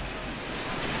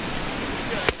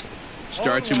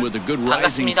 Starts him with a good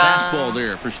rising fastball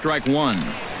there for strike one.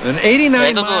 An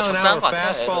 89-mile-an-hour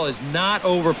fastball is not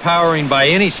overpowering by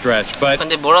any stretch, but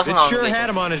it sure had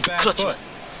him on his back foot.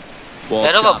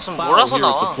 에러가 무슨 몰아서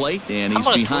나와. And he's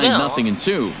behind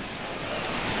 0-2.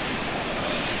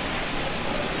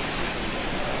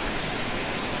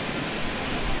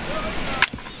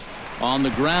 On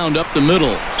the ground up the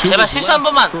middle. 제발 실수 한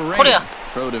번만. 코리아.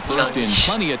 Throw to first in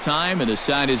plenty of time, and the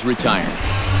side is retired.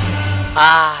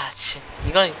 아,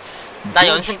 이건 나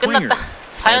연승 끝났다.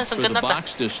 4연승 끝났다.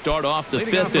 To start off the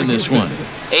fifth in this one.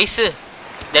 에이스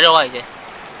내려와 이제.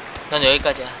 넌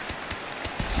여기까지야.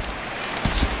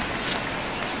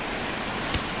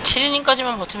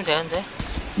 7이닝까지만 버티면 되는데.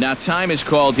 Now time is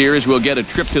called here as we'll get a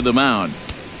trip to the mound.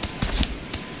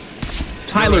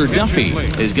 Tyler Duffy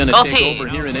is going to take over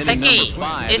here in inning number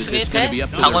 5. It's going to be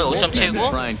up to their bullpen to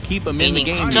try and keep him in the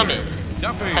game here.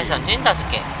 탈삼진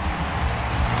 5개.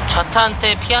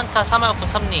 좌타한테 피안타 3할푼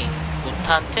 3리.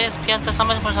 우타한테 피안타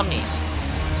 3할푼 3리.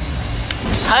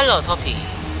 타일러 더피.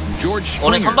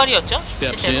 오늘 선발이었죠?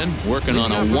 Steps in, working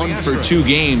on a 1-for-2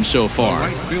 game so far.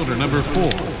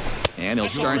 And he'll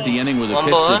start the inning with a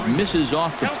pitch that misses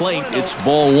off the plate. It's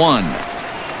ball 1.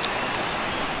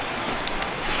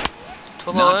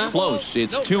 Not close.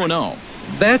 It's 2-0.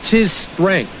 That's his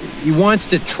strength. He wants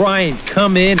to try and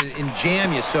come in and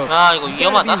jam you. So 아 이거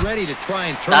위험하다.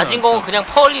 낮은 공은 그냥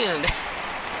퍼올리는데.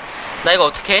 나 이거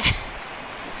어떻게?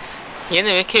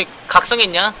 얘는 왜 이렇게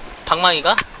각성했냐?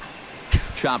 방망이가?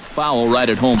 Chop foul right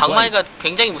at home plate. 방망이가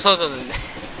굉장히 무서워졌는데.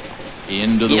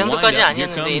 이 정도까지는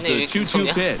아니었는데 얘는 왜 이렇게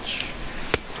무섭냐?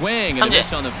 Swing and a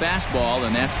miss on the fastball,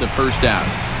 and that's the first out.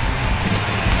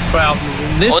 Well,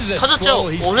 this is a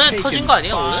터졌죠? 오늘 터진 거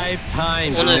아니에요?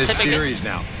 오늘 새벽에?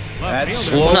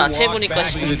 오늘 아침에 보니까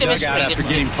 10분 때문에 이게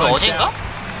어제인가?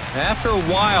 After a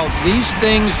while, these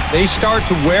things they start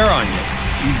to wear on you.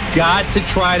 You got to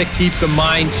try to keep the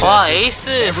mindset. 와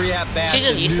에이스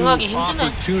시즌 2승하기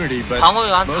힘드네.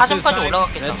 방어가 한 4점까지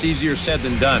올라갔겠다. That's easier said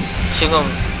than done. 지금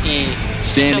이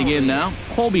standing in now,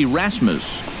 Colby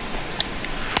Rasmus.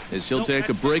 As he'll take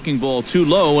a breaking ball too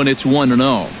low, and it's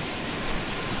 1-0.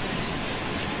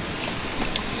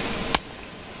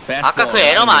 아까 그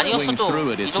에러만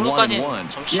아니었어도 이 정도까지는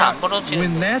점수 안 벌어지는.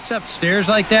 When that's upstairs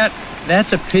like that,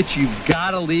 that's a pitch you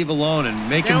gotta leave alone and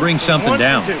make him bring something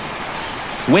down.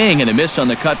 Swing and a miss on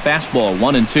the cut fastball,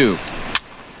 1-2.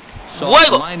 뭐야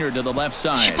이거? Liner to the left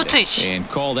side. 시프트 And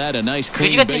call that a nice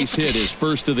clean base hit, his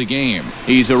first of the game.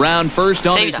 He's around first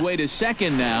on his way to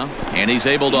second now, and he's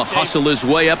able to hustle his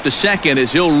way up to second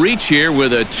as he'll reach here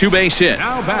with a 2-base hit.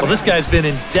 Well, this guy's been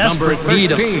in desperate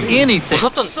need of anything.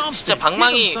 무섭던 진짜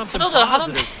방망이 후더더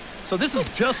하던데. So this is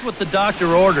just what the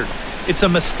doctor ordered. It's a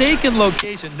mistaken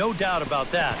location, no doubt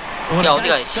about that. And when a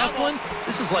guy's scuffling,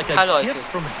 this is like a gift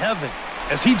from heaven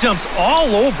as he jumps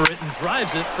all over it and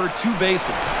drives it for 2 bases.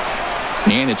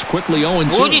 And it's quickly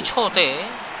 0-2. 어디 쳐대?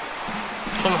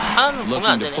 좀 하는 보면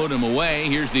안 Looking to 되네. put him away.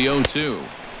 Here's the 0-2.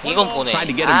 이건 보네.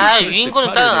 아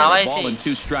유인권을 따라 나와야지.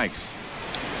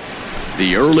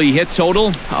 The early hit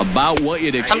total about what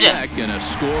you'd expect in a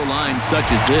score line such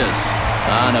as this.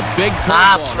 On a big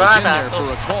curveball, in there for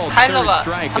a called third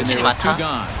strike, and there are 2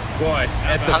 gone. Boy,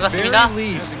 at the very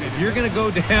least, if you're going to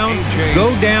go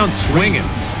down swinging.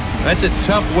 That's a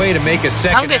tough way to make a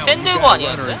second out. 샌디에고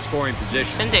아니었어요?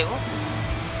 샌디에고?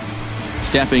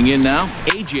 Stepping in now,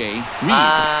 AJ Reed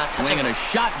swinging a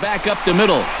shot back up the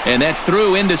middle, and that's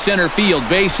through into center field,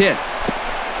 base hit.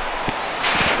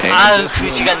 아유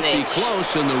그지 같네.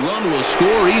 Close, and the run will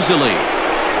score easily.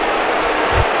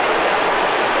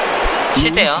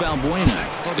 7대요.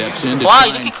 와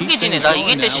이렇게 크게 지네. 나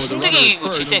이게 때 힘들게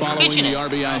이기고 질 때 크게 지네.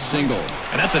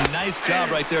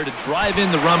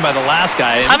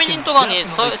 3이닝 동안 얘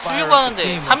쓰려고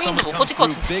하는데 3이닝도 못 버틸 것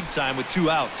같은데.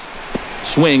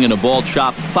 Swing and a ball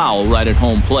chopped foul right at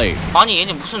home plate. 아니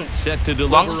얘는 무슨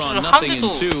왕구수를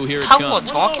하는데도 타구가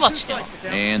정확히 맞히냐.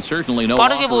 And certainly no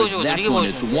빠르게 offer 보여주고 at that 느리게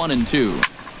point. It's 보여주고. 1-2.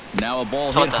 Now a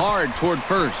ball hit hard toward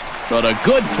first. But a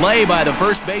good play by the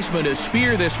first baseman to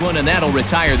spear this one, and that'll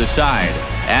retire the side.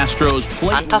 Astros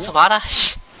play. 안타수 봐라.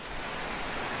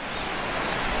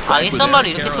 아, 이 선발이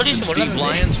이렇게 터질 줄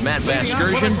몰랐는데. Matt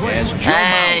Vasgersian as Joe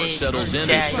Mauer settles in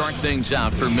to start things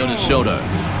out for Minnesota.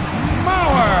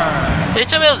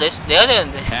 1점이라도 내야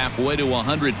되는데. Halfway to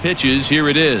 100 pitches, here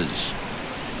it is.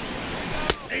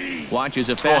 Watches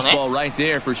a fastball right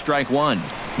there for strike one.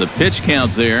 The pitch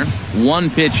count there, one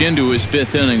pitch into his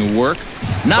fifth inning of work.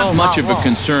 Not much of a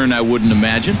concern, I wouldn't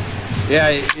imagine. Yeah,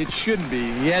 it shouldn't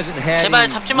be. He hasn't had 제발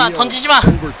잡지 마, 던지지 마.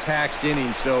 overtaxed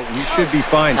innings, so he should be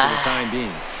fine for the time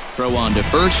being. Throw on to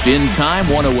first, in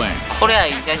time, one away. 코리아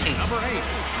이 자식.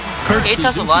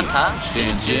 1타수 무안타.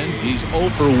 Stands in. He's 0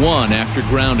 for 1 after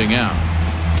grounding out.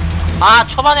 아,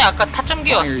 초반에 아까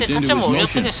타점기 왔을 때 타점을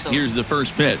올렸어야 됐어. Here's the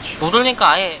first pitch. 못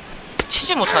올리니까 아예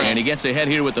치지 못하네. And he gets ahead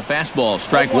here with the fastball,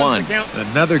 strike one.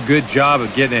 Another good job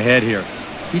of getting ahead here.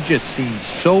 He just seems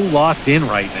so locked in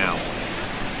right now.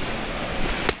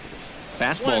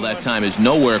 Fastball that time is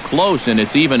nowhere close, and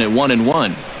it's even at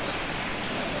 1-1.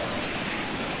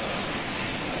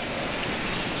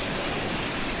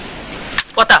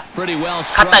 왔다. Pretty well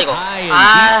갔다 이거.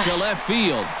 아,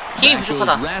 힘이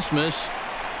부족하다.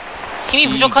 힘이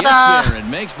부족하다.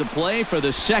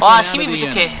 와, 힘이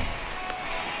부족해.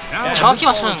 정확히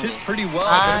맞췄는데.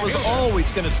 아, always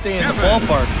going to stay in the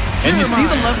ballpark. And you see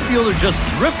the left fielder just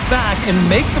drift back and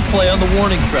make the play on the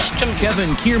warning track.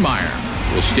 Kevin Kiermaier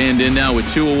will stand in now with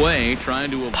 2 away,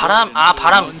 trying to 바람, 아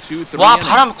바람. 와,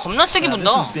 바람 겁나 세게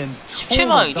분다.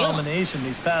 17마일이야. Domination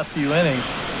these past few innings.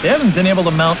 They haven't been able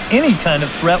to mount any kind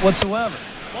of threat whatsoever.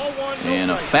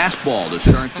 And a fastball to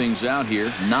start things out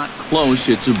here. Not close.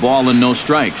 It's a ball and no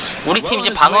strikes. 우리 팀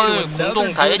이제 방어율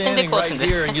공동 다 1등 될 것 같은데.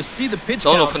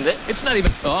 너무 높은데?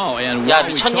 Oh, and 야,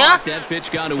 미쳤냐?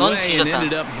 넌 뒤졌다.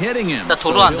 나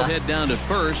도로 한다.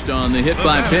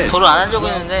 도로 안 하려고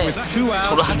했는데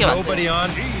도로 하게 만들어.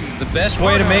 The best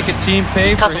way to make a team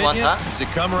pay for hitting it is to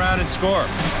come around and score.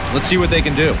 Let's see what they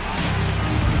can do.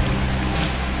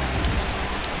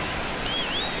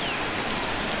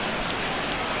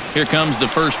 Here comes the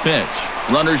first pitch.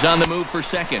 Runners on the move for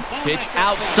second. Pitch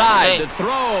outside. The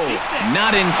throw.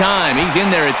 Not in time. He's in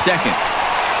there at second.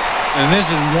 And this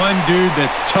is one dude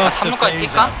that's tough to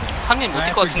phase out. 3년 못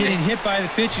뛸 것 After getting 같은데. hit by the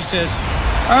pitch, he says,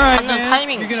 all right, man,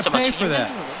 you're going to pay for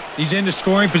that. He's into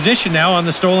scoring position now on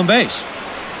the stolen base.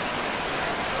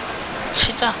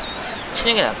 치자.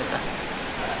 치는 게 낫겠다.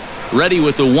 Ready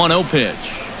with the 1-0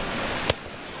 pitch.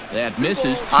 That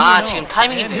misses. 아, 지금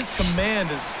타이밍이 돼.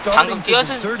 방금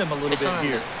뛰었을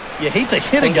됐었는데. You hate to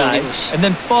hit a guy and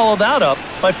then follow that up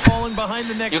by falling behind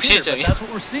the next hitter. That's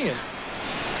what we're seeing.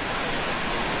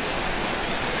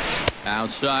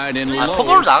 Outside and 아, low.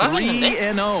 포볼로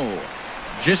나가겠는데? 3-0.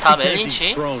 Just because he's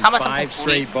thrown 5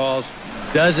 straight balls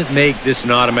doesn't make this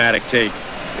an automatic take,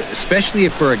 especially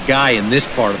for a guy in this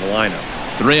part of the lineup.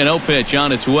 3-0 pitch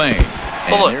on its way.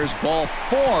 And there's ball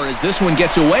 4 as this one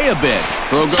gets away a bit.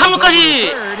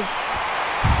 3루까지!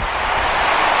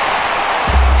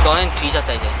 너는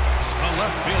뒤졌다 이제.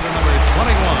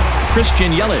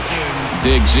 Christian Yelich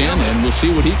digs in, and we'll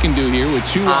see what he can do here with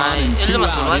 2 on and 2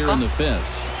 out here in the 5th.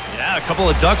 Yeah, a couple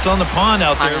of ducks on the pond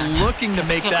out there looking to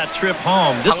make that trip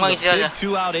home. This is a big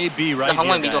 2-out AB right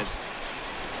here, guys.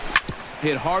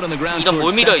 Hit hard on the ground. 이건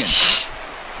뭘 믿어, 이씨.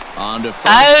 On to first,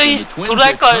 and the Twins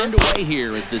are turned away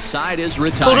here as the side is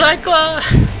retired.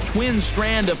 Twins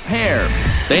strand a pair.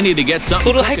 They need to get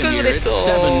something cooking here. It's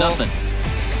 7-0.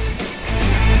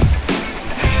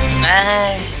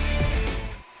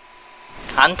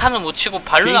 안타는 못 치고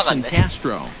발로 나갔네.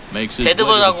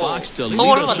 데드볼하고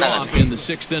포볼로만 나갔네.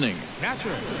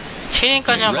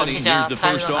 7인까지만 버티자.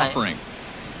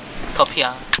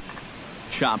 더피야.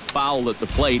 Chop foul at the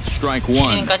plate, strike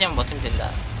 1. 7인까지만 버티면 된다.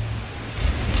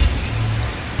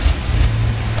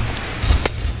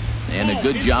 And a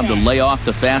good job to lay off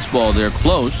the fastball there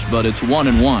close, but it's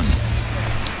 1-1.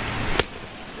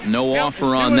 No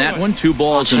offer on that one. 2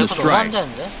 balls and a strike.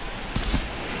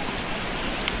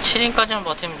 7인까지만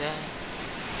버티면 돼.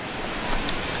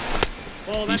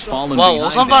 와,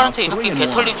 오선발한테 이렇게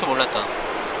개털릴 줄 몰랐다.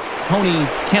 Tony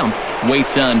Kemp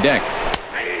waits on deck.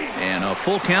 And A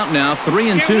full count now,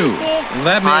 3-2. Well,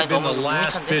 that may have been the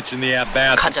last pitch in the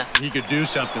at-bat he could do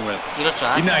something with. 이럴 줄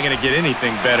알았네. He's not going to get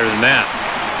anything better than that.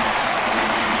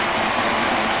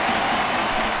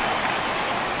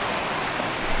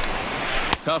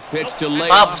 Tough pitch to lay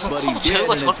off, but he did,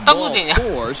 and it's ball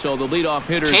 4, so the leadoff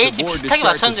hitter is aboard to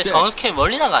start the 6th. 정확히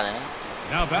멀리 나가네.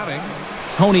 Now batting.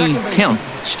 Tony Kemp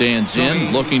stands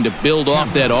in, looking to build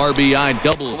off that RBI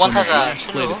double from his last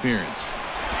plate appearance.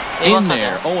 In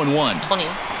there, 0-1. 토니.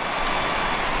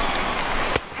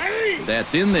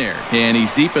 That's in there, and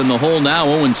he's deep in the hole now,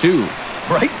 0-2.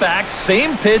 Right back,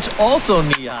 same pitch, also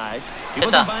knee high. He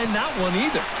wasn't buying that one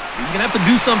either. He's going to have to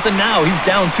do something now. He's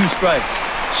down 2 strikes.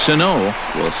 Sano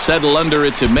will settle under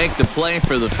it to make the play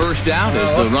for the first out as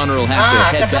the runner will have to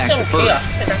head back to first.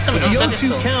 With the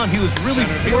 0-2 count, he was really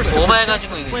forced to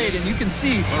the plate, and you can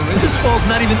see this ball's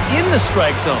not even in the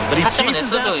strike zone, but he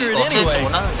chases after it anyway,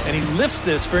 and he lifts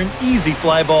this for an easy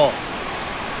fly ball.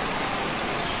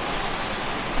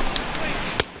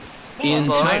 In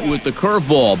tight with the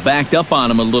curveball, backed up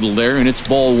on him a little there, and it's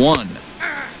ball 1.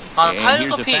 And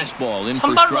here's a fastball in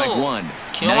for strike 1.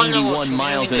 91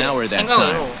 miles an hour that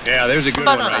time. Yeah, there's a good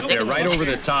one right there, right over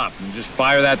the top. And just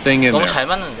fire that thing in there.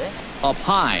 Up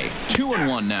high,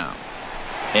 2-1 now.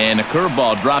 And a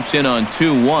curveball drops in on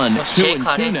 2-1,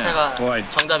 2-2 now. Boy,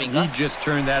 he just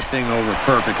turned that thing over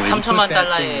perfectly. He put that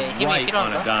thing right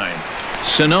on a dime.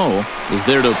 Sano is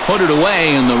there to put it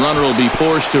away, and the runner will be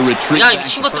forced to retreat back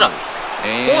to first.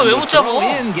 And the throw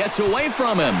in gets away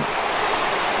from him.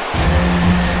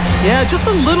 Yeah, just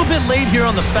a little bit late here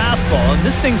on the fastball, and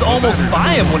this thing's almost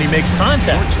by him when he makes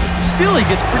contact. Still, he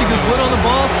gets pretty good wood on the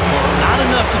ball, not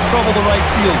enough to trouble the right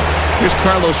fielder. Here's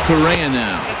Carlos Correa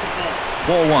now.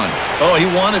 Ball 1. Oh, he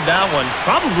wanted that one.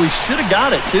 Probably should have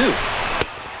got it, too.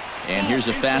 And here's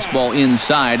a fastball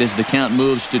inside as the count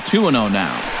moves to 2-0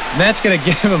 now. And that's going to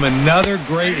give him another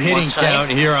great hitting count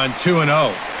here on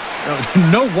 2-0.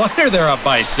 No wonder they're up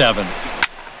by 7.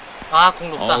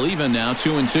 All even now,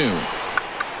 2-2.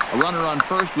 A runner on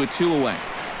first with 2 away.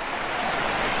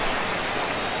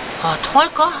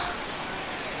 통할까?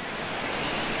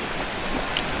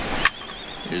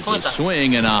 Here's a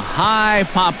swing and a high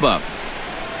pop-up.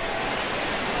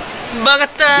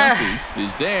 막았다.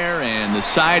 Is there, and the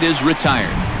side is retired.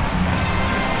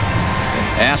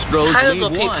 Astros lead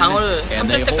 1, and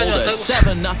they hold a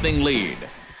 7-0 lead.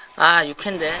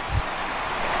 6회인데.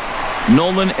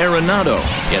 Nolan Arenado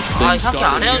gets things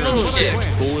started 아레나도 here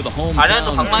for the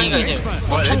아레나도 hometown 방망이가 이제 team.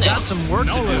 멈췄네. Got some work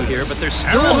to do here, but there's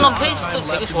still 홈런 페이스도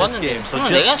되게 좋았는데. so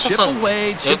just chip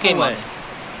away, chip away.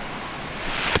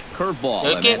 Curveball,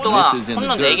 10게임 and 동안 this is in the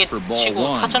홈런 dirt 4개 for ball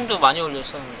치고 1. 타점도 많이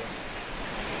올렸었는데.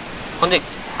 근데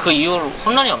그 이후로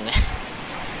홈런이 없네.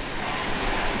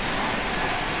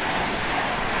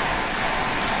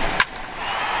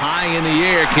 High in the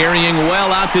air, carrying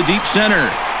well out to deep center.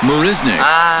 Marisnik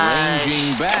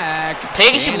ranging back.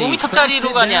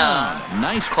 125m짜리로 가냐.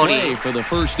 Nice play for the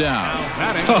first down.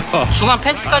 중앙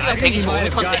펜스까지가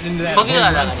 125m인데 저기를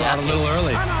날아가냐.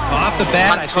 Off the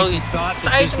bat, I think he thought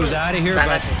that this was out of here,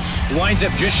 but winds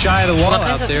up just shy of the wall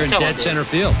out there in dead center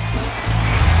field.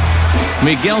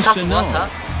 Miguel Sano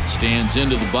stands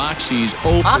into the box. He's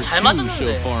 0 for 2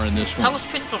 so far in this one. 타구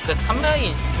스피드도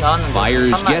 103명이 나왔는데.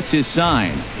 Byers gets his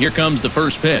sign. Here comes the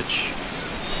first pitch.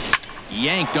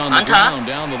 Yanked on the ground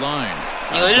down the line.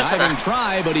 Diving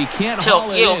try, but he can't haul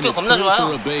it in. It's through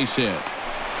for a base hit.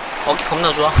 어깨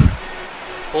겁나 좋아.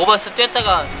 오버스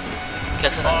뛰었다가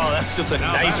Oh, that's just a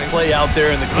nice play out there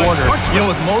in the corner. You know,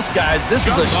 with most guys, this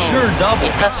is a sure double.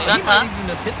 He might even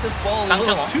have hit this ball a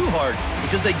little too hard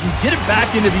because they can get it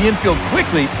back into the infield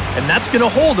quickly, and that's going to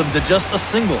hold them to just a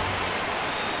single.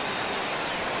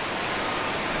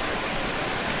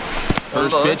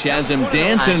 First pitch has him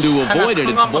dancing to avoid it.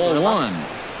 It's ball 1. Well,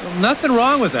 nothing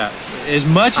wrong with that. As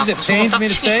much as it pains me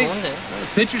to say,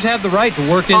 pitchers have the right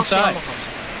to work inside.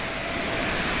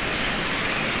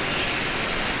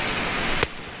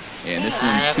 And this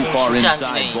one's too far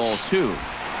inside, ball 2.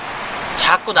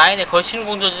 자꾸 나인에 걸치는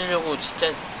공 던지려고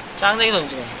진짜 짱나게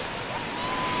던지네.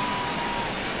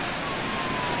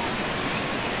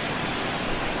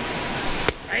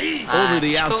 Over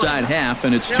the outside half,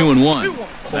 and it's 2-1.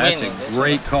 That's a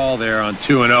great call there on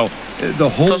 2-0. The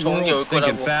whole world's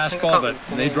thinking fastball, but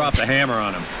they dropped the hammer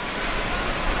on him.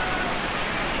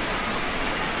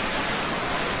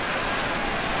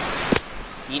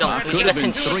 Could have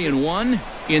been 3-1.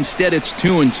 Instead, it's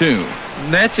 2-2.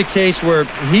 And that's a case where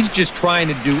he's just trying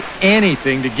to do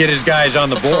anything to get his guys on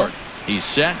the board. He's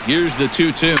set. Here's the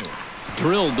 2-2.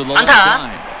 Drilled to the left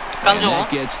side. And that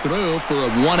gets through for a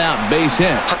 1-out base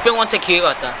hit. 박병호한테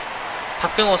기회가 왔다.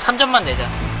 박병호 3점만 내자.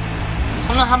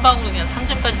 홈런 한 방으로 그냥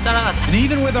 3점까지 따라가자. And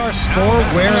even with our score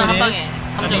where 홈런 한 it 방에 is,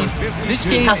 3점. this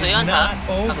game 타수 is 1안타. not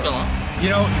over. 박병호. You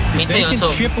know, if they can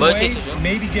chip away,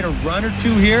 maybe get a run or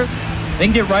two here, they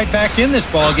can get right back in this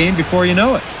ball game before you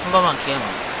know it. 한 번만 기회만.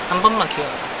 한 번만 기회.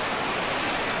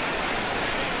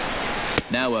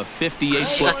 Now a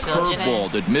 58-foot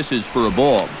curveball that misses for a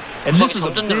ball. And this is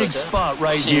a big spot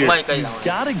right here. You've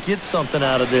got to get something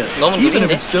out of this, even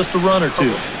if it's just a run or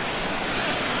two.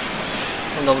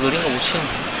 너무 느린 거 못 치는.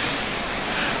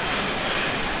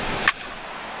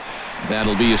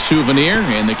 That'll be a souvenir,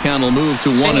 and the count will move to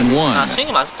 1-1. 아,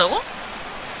 스윙이 맞았다고?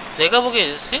 내가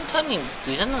보기에 스윙 타이밍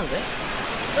늦었는데?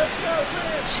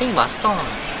 스윙이 맞았다.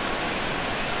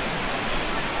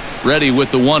 Ready with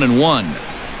the 1-1.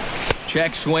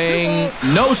 Check swing,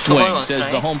 no swing, says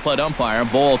the home plate umpire.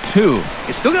 Ball 2.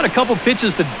 He's still got a couple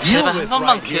pitches to deal with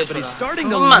right here, but he's starting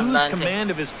to lose command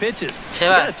of his pitches. He's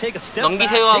got to take a step back,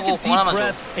 take a deep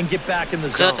breath, and get back in the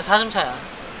zone. 그렇죠, 4점차야.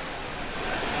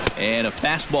 And a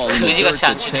fastball in the dirt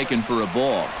that's taken for a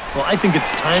ball. Well, I think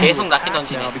it's time to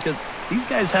act now because these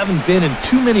guys haven't been in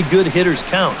too many good hitters'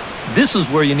 counts. This is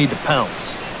where you need to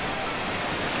pounce.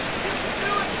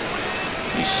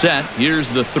 He's set. Here's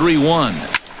the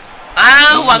 3-1.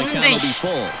 아, 왔는데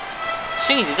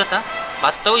스윙이 늦었다.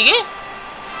 맞았다고 이게?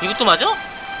 이것도 맞아?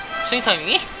 스윙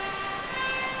타이밍이?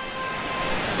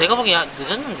 내가 보기엔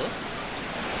늦었는데.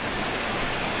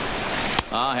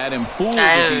 Had him fooled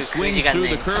as he swings through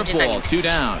the curveball. 2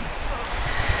 down.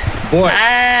 Boy,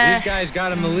 these guys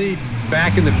got him the lead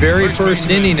back in the very first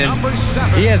inning, and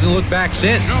he hasn't looked back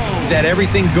since. He's had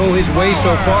everything go his way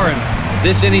so far, and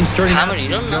this inning's turning out to be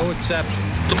no exception.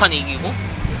 두 판 이기고.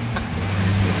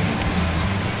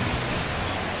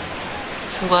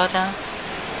 승부하자.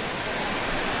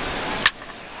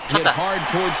 쳤다.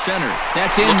 못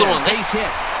들어오는데?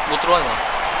 못 들어와 이거.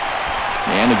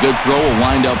 And a good throw will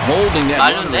wind up holding that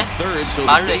runner 말로인데? at third, so the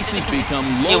말로 bases become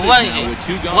이게 loaded now with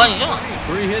 2 gone. 우관이죠?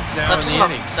 3 hits now in the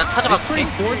inning. It's pretty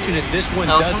fortunate this one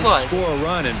doesn't score a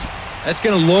run, and that's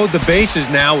going to load the bases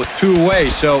now with 2 away.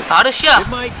 So 아르시아, it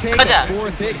might take 가자. a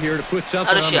 4th hit here to put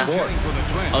something on the board.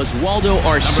 Oswaldo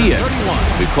Arcia,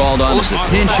 we called on as a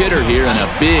pinch hitter here in a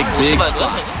big spot.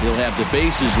 He'll have the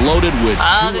bases loaded with 2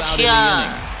 out in the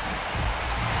inning.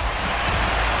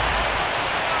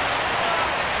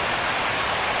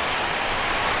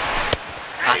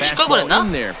 아, 치과 그랬나?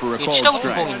 이거 치라고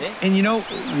준 공인데? And you know,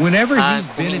 whenever he's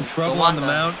been in trouble on the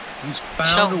mound, he's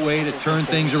found a way to turn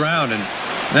things around, and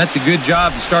that's a good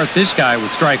job to start this guy with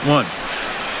strike 1.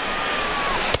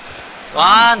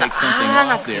 와, 나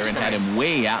off there and had him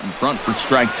way out in front for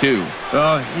strike 2.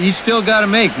 He's still got to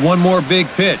make one more big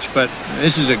pitch, but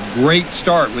this is a great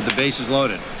start with the bases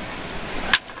loaded.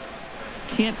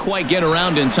 Can't quite get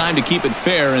around in time to keep it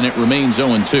fair, and it remains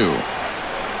 0-2.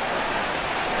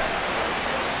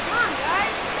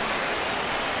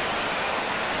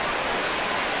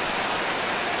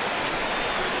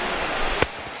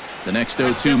 The next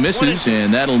 0-2 misses,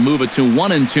 and that'll move it to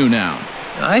 1-2 now.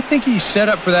 I think he's set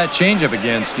up for that changeup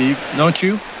again, Steve. Don't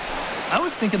you? I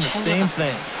was thinking the same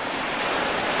thing.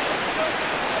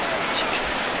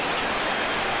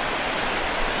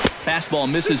 Fastball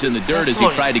misses in the dirt as he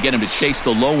tried to get him to chase the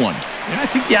low one. And I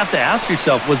think you have to ask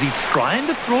yourself, was he trying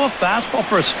to throw a fastball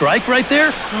for a strike right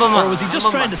there? Or was he just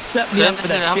trying to set me up for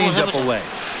that changeup away?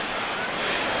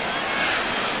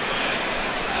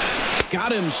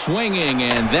 Got him swinging,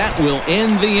 and that will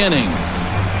end the inning.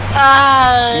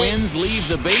 Twins leave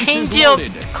the bases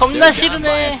loaded. 겁나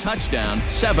싫으네. Touchdown,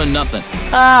 7-0.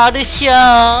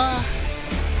 아르시아.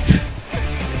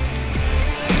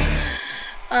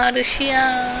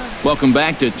 아르시아. Welcome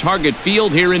back to Target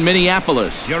Field here in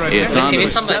Minneapolis. It's on to the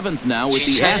 7th now with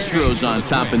the Astros on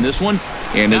top in this one.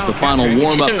 And as the final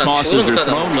warm-up tosses are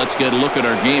thrown, let's get a look at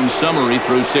our game summary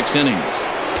through 6 innings.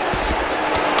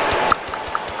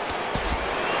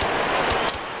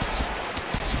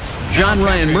 John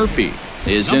Ryan Murphy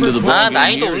is into the ball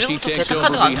game here as he takes over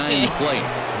behind the plate.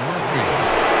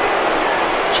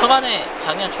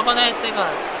 작년 초반에 할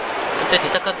때가 그때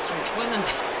제작카드 좀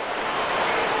초했는데.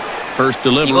 First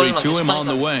delivery to him on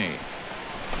the way.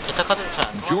 제작카드도 잘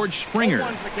안. George Springer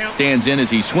stands in as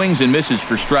he swings and misses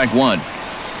for strike 1.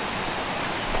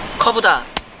 커브다.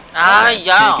 아,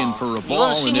 야.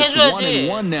 이건 스윙해줘야지.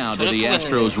 1-1 now to the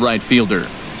Astros right fielder.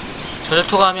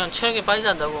 저절투가 하면 체력이 빨리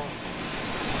난다고.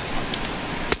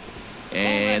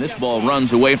 And this ball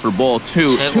runs away for ball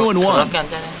 2. 2-1.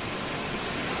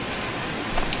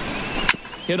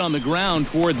 Hit on the ground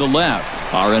toward the left.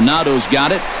 Arenado's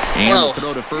got it. And the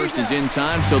throw to first is in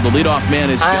time, so the leadoff man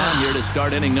is gone here to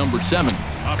start inning number 7.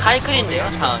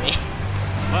 카이클인데요, 다음이.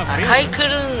 아,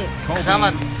 카이클은 그나마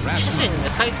칠 수 있는데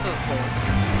카이클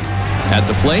At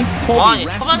the plate, 아니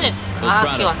초반에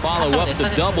try to follow up the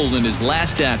double in his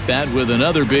last at bat with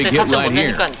another big hit right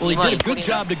here. Well, he did a good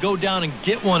job to go down and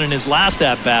get one in his last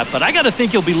at bat, but I got to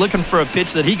think he'll be looking for a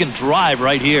pitch that he can drive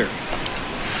right here.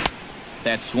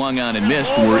 That swung on and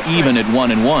missed. We're even at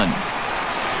 1-1.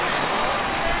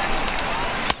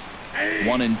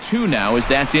 1-2 now as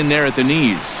that's in there at the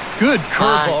knees. Good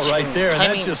curveball right there, and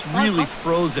that just really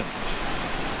froze him.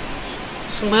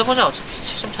 승부해보자. 어차피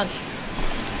 7점 차니.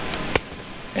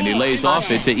 And he lays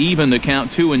off it to even the count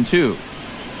 2-2.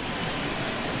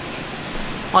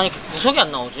 아니 구속이 안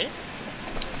나오지?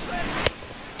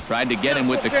 Tried to get him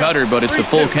with the cutter, but it's a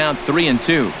full count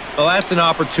 3-2. Well, that's an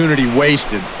opportunity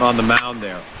wasted on the mound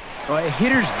there. Well, a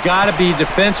hitter's got to be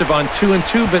defensive on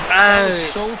 2-2, but that was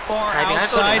so far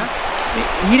outside,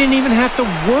 he didn't even have to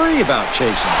worry about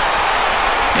chasing.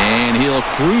 And he'll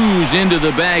cruise into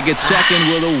the bag at second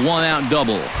with a one-out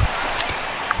double.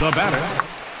 The batter,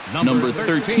 Number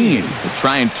 13. He'll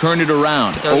try and turn it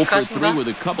around. 0 for 3 with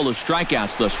a couple of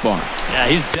strikeouts thus far. Yeah,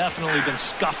 he's definitely been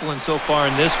scuffling so far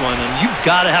in this one, and you've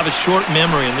got to have a short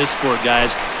memory in this sport,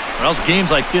 guys, or else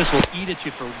games like this will eat at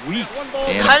you for weeks.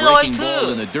 And a breaking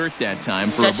ball in the dirt that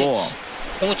time for a ball.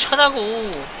 공을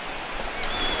차라고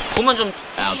보면 좀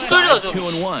쏠려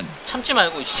좀 참지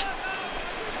말고 이씨.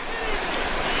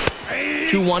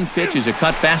 2-1 pitch is a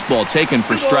cut fastball taken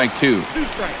for strike 2.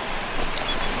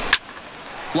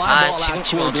 Fly ball out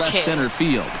toward left center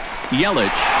field.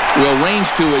 Yelich will range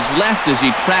to his left as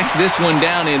he tracks this one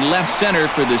down in left center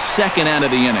for the second out of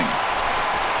the inning.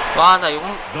 와, 나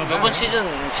이번 시즌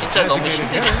진짜 너무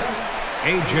힘들다.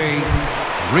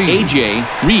 AJ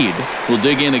Reed will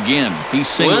dig in again. He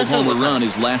singled home a run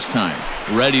his last time.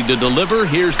 Ready to deliver.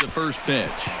 Here's the first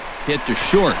pitch. Hit to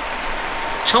short.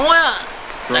 정호야.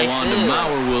 Throw on to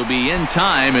Mauer will be in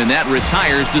time, and that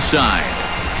retires the side.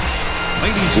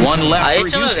 One left for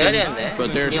Houston,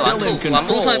 but they're still in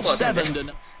control. 7-0.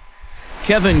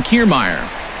 Kevin Kiermaier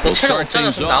will start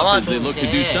things off as they look to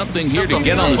do something here to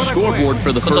get on the scoreboard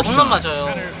for the first time.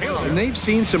 And they've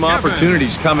seen some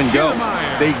opportunities come and go.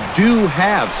 They do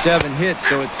have 7 hits,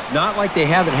 so it's not like they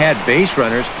haven't had base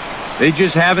runners. They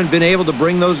just haven't been able to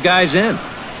bring those guys in.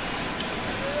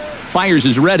 Fires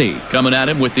is ready, coming at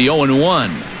him with the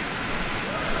 0-1.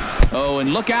 Oh,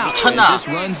 and look out. 미쳤나?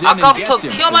 아까부터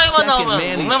키어마이어가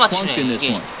나오면 몸에 맞추네.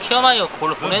 이게 키어마이어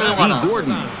골을 보내려고 하나.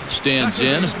 Gordon stands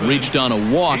in, reached on a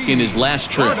walk in his last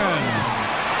trip.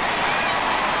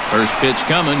 First pitch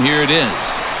coming, here it is.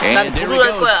 And there he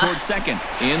goes towards second.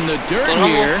 In the dirt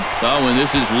here. Oh, and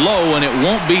this is low, and it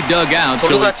won't be dug out.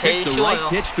 So he picked the right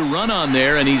pitch to run on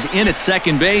there, and he's in at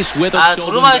second base with a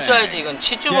stolen bag. Yeah,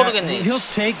 he'll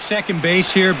take second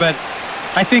base here, but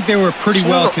I think they were pretty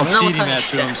well conceding that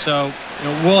to him. So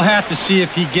we'll have to see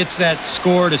if he gets that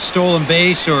score to stolen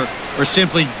base or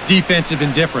simply defensive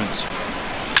indifference.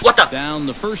 Down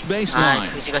the first baseline,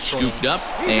 scooped up,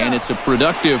 and it's a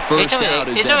productive first out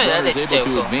as that runner is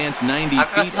able to advance 90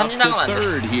 feet up to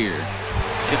third here.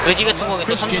 Christian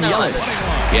Yelich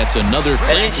gets another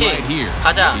crack right here.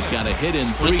 He's got a hit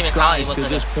in 3 tries to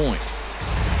this point.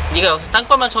 네가 여기서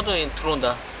땅볼만 쳐도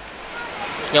들어온다.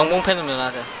 영봉팬을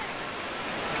면하자.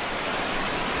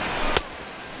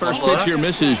 First pitch here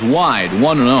misses wide,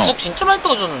 1-0. 구속 진짜 많이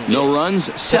떨어졌는데. No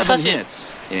runs, 7 hits.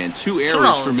 And 2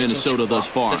 errors for Minnesota thus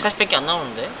far. 140밖에 안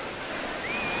나오는데.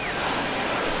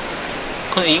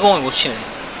 근데 이 공을 못 치네.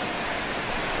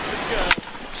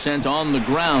 Sent on the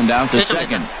ground out to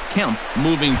second. Kemp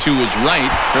moving to his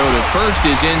right. Throw to first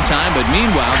is in time, but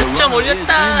meanwhile the runner is in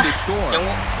to score.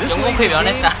 영공패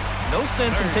면했다. No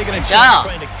sense in taking a chance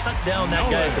trying to cut down that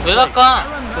guy. 왜 갈까?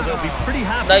 So they'll be pretty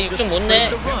happy. 나 6점 못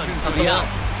내.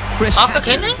 Chris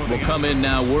Hatcher will come in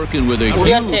now working with a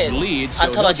huge lead,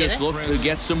 so he'll just look to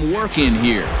get some work in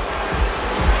here.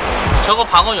 저거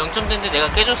방어 0점 된데 내가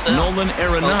깨줬어요. Nolan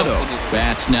Arenado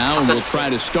bats now and will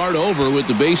try to start over with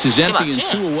the bases empty and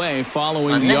 2 away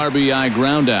following the RBI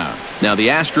ground out. Now the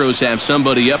Astros have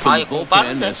somebody up in the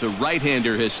bullpen as a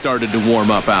right-hander has started to warm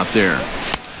up out there.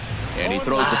 And he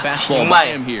throws the fastball by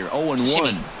him here,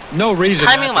 0-1. No reason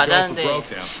not to go for broke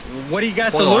down. What do you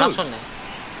got to lose?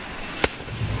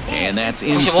 And that's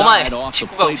inside off the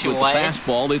plate with the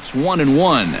fastball. It's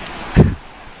 1-1.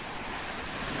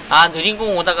 아, 느린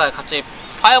공 오다가 갑자기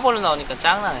파이어볼로 나오니까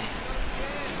짱나네.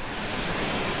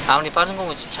 아무리 빠른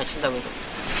공은 잘 친다고 해도.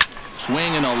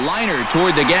 Swing and a liner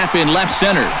toward the gap in left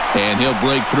center, and he'll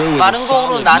break through with a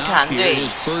solid knock here.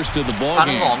 His first of the ball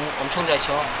game. 빠른 거 엄청 잘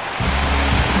쳐.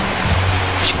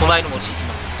 99마일은 못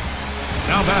치지만.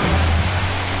 Now batting,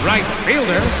 right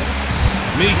fielder,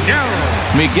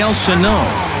 Miguel Sano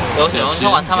여기서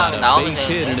연속 안타만 나오면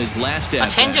되는데. 아,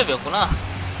 체인지업이었구나.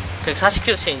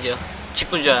 140km 체인지업.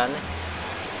 직구인 줄 알았네.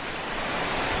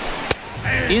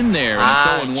 In there,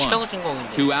 아, and it's 7구 0-1.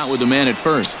 준공인데. 2 out with the man at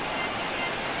first.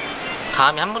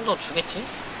 다음에 한 번 더 주겠지?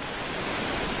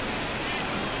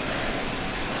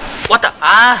 왔다.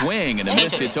 아, Swing and a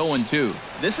miss. It's 0-2.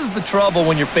 This is the trouble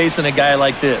when you're facing a guy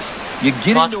like this. You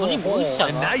get into a hole,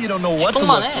 and now you don't know what to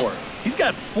look for. He's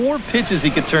got 4 pitches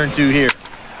he could turn to here.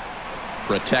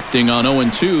 Protecting on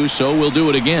 0-2, so we'll do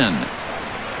it again.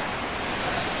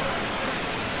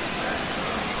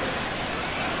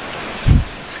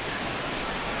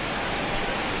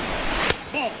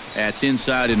 That's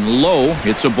inside and low.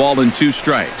 It's a ball and 2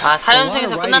 strikes. 아,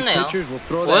 4연승에서 끝났네요.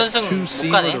 5연승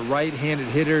못 가네. Right-handed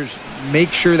hitters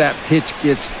make sure that pitch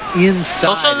gets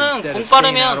inside instead of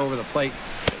staying out over the plate.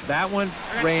 That one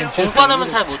ran just a little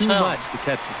too much to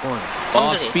catch the corner.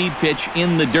 Off-speed pitch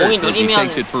in the dirt as he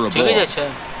takes it for a ball. 되게 잘 쳐요.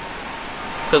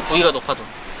 그 구위가 높아도.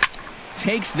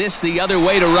 Takes this the other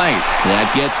way to right. That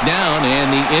gets down,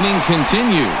 and the inning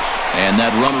continues. And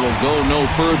that runner will go no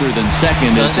further than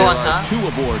second as there are 2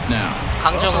 aboard now.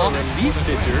 강정호. Relief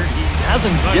pitcher, he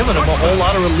hasn't given him a whole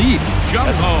lot of relief.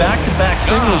 That's back-to-back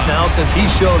singles now since he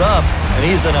showed up, and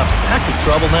he's in a heck of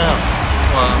trouble now.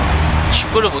 와,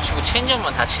 직구를 못 치고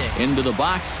체인지업만 다 치네. Into the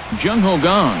box, Jung-ho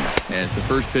Gong, as the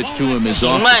first pitch to him is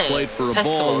off the plate for a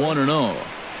ball, 1-0.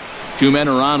 2 men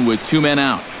are on with 2 men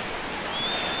out.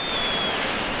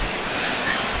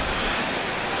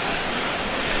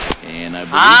 And I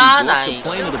believe he broke the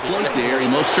plane of the plate there. He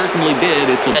most certainly did.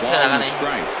 It's a ball and a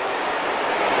strike.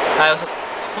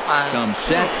 Comes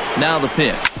set. Now the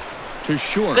pitch. To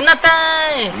short. 끝났다.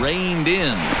 Reined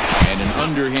in. And an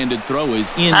underhanded throw is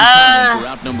in time for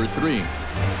out number 3.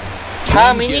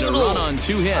 다음 이닝으로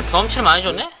경험치를 많이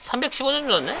줬네? 315점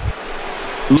줬네?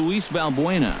 Luis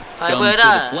Valbuena comes to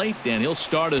the plate, and he'll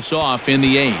start us off in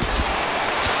the 8th.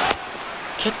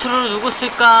 게트로를 누구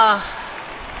쓸까?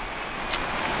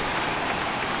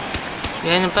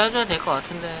 얘는 빼줘야 될 것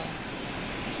같은데.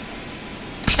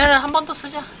 피아를 한 번 더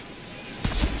쓰자.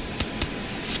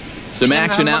 Some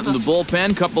action out in the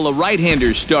bullpen. Couple of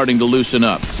right-handers starting to loosen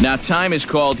up. Now time is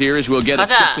called here as we'll get a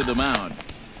trip to the mound.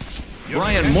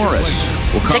 Brian Morris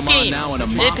will come on now in a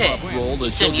mop-up role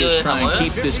as he'll just try and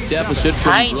keep this deficit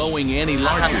from growing any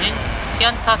larger.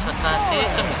 피안타 저타한테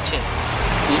 1.67,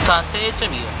 우타한테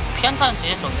 1.25. 피안타는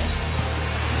되게 쏘네.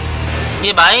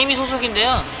 얘 마이애미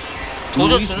소속인데요.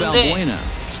 도전 주는데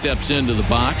steps into the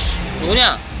box.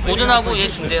 누구냐? 오든하고 얘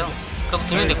준대요. 그럼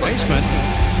 2명 될 것 같아.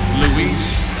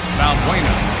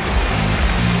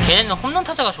 걔네는 홈런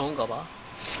타자가 좋은가 봐.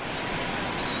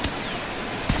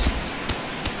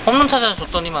 홈런 타자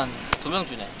줬더니만 2명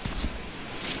주네.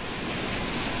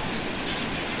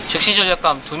 즉시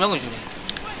전략감 2명을 주네.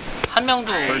 한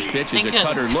명도 땡큐는.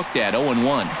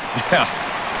 Yeah,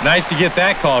 nice to get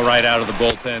that call right out of the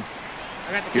bullpen.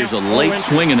 Here's a late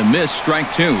swing and a miss,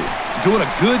 strike 2. Doing a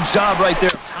good job right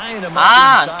there, tying him up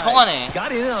안 통하네.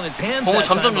 Got it in on his hands 공을 that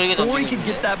time 점점 느리게 before he 던지고 could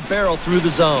get that barrel through the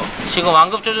zone. 지금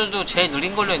완급 조절도 제일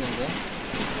느린 걸로 했는데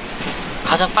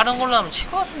가장 빠른 걸로 하면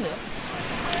칠 것 같은데요.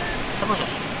 해보자.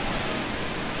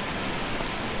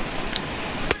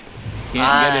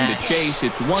 Can't get him to chase.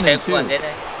 It's 1-2. 안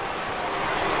되네.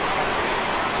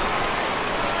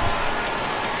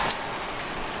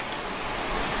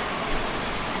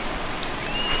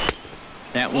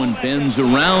 That one bends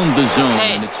around the zone,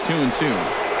 and it's 2-2.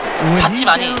 받지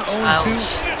많이. 아우,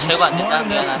 제거 안 된다.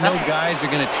 미안하다. No guys are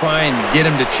going to try and get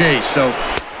him to chase. So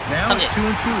now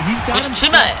 2-2, he's got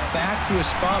himself back to a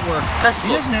spot where he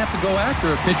doesn't have to go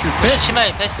after a pitcher's pitch.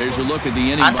 There's a look at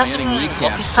the inning by inning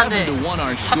recap. 7-1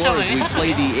 our score as we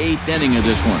play the 8th inning of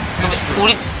this one.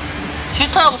 우리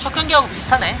휴스턴하고 첫 경기하고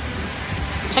비슷하네.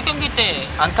 첫 경기 때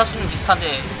안타수는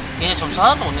비슷한데 얘네 점수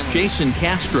하나도 못 내는. Jason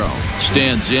Castro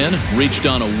stands in, reached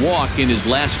on a walk in his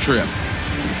last trip.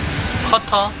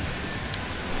 커터.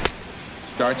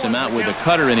 Starts him out with a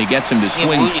cutter, and he gets him to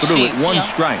swing through it. 1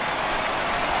 strike.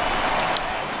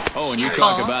 Oh, and you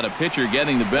talk about a pitcher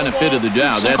getting the benefit of the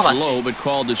doubt. That's low, but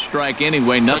called a strike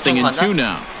anyway. Nothing in 2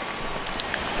 now.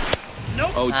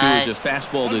 0-2 is a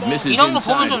fastball that misses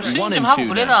inside.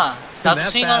 1-2 now. That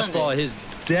fastball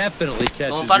definitely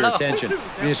catches your attention,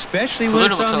 especially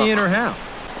when it's on the inner half.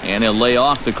 And he'll lay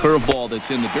off the curveball that's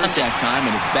in the dirt that time,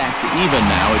 and it's back to even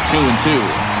now at 2-2.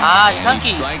 And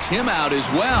he strikes him out as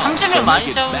well. So make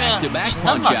it back-to-back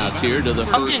punch-outs here to the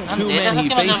first 2 men he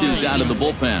faces out of the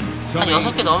bullpen. 한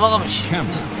 6개 넘어가면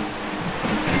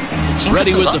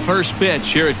Ready with the first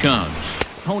pitch. Here it comes.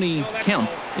 Tony Kemp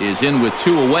is in with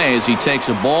 2 away as he takes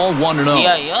a ball 1-0.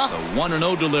 The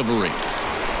 1-0 delivery.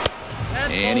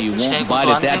 And he won't bite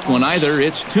at that one either.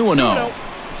 It's 2-0.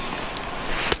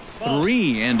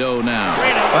 3-0 now.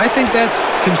 I think that's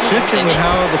consistent with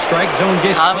how the strike zone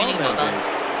gets called nowadays.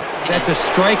 That's a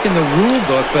strike in the rule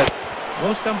book, but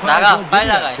most umpires don't do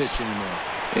that pitch anymore.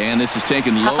 And this is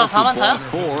taken low for ball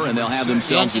 4, and they'll have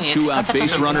themselves a 2-out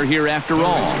base runner here after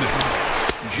all.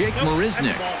 Jake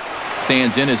Marisnick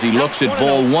stands in as he looks at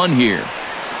ball 1 here.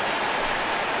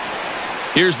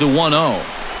 Here's the 1-0.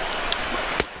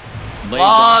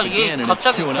 와, 이게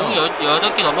갑자기 공이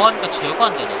 8개 넘어가니까 제어가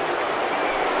안 되네.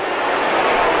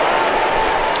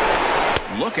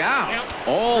 Look out.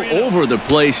 All over the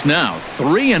place now.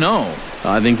 3-0.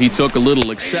 I think he took a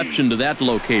little exception to that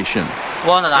location.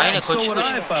 와, 나 라인에 걸치고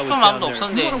싶은 마음도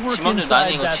없었는데 지맘대로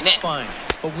라인에 걸치네.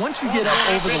 But once you get up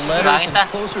over the letters and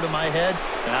closer to my head,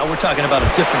 now we're talking about a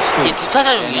different story. 이게 두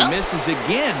타자용이야? Misses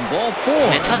again. Ball 4.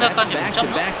 네 타자까지 못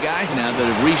잡나? Back guys now that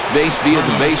have reached base via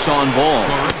the base on ball.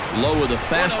 Low with a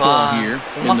fastball here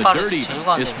in the dirty.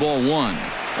 It's ball 1.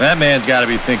 That man's got to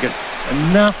be thinking,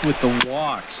 enough with the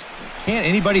walks. Can't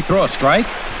anybody throw a strike?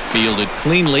 Fielded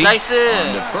cleanly 나이스.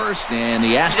 on the first, and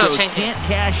the Astros can't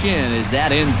cash in as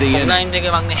that ends the inning.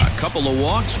 A couple of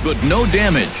walks, but no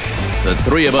damage. The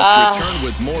three of us return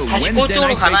with more Wednesday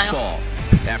night baseball.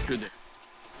 After the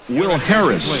Will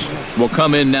Harris will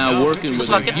come in now working with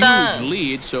a huge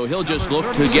lead, so he'll just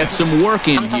look to get some work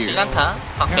in here.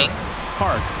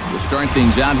 Park will start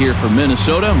things out here for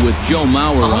Minnesota with Joe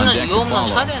Mauer on deck to follow.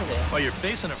 Well, you're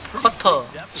facing a pretty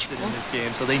big deficit in this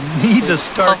game, so they need to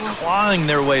start clawing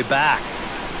their way back.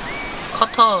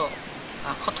 커터일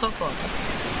것 같아.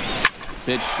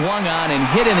 Pitch swung on and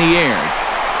hit in the air.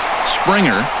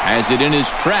 Springer has it in his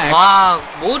tracks. 와,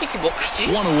 뭐 이렇게 먹히지?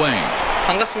 One away.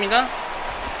 반갑습니다.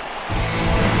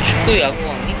 축구 야구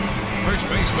강의.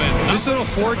 This little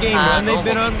 4-game run they've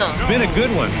been on has been a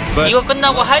good one. But 이거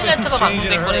끝나고 하이라이트가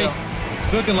방송될 거래요.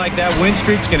 Looking like that win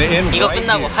streak's going to end 이거 right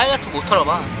끝나고 here. 하이라이트 못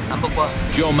틀어봐. 안 볼 거야.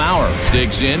 Joe Mauer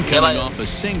digs in, coming off a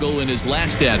single in his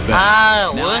last at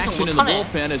bat. Now action in the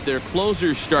bullpen as their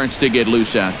closer starts to get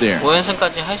loose out there.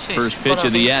 5연승까지 할 수 있을 First pitch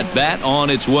of the at bat on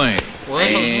its way.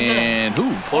 And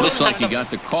looks like he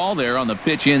got the call there on the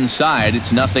pitch inside.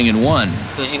 It's 0-1.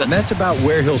 And that's about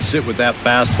where he'll sit with that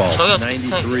fastball.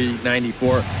 93,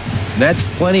 94. That's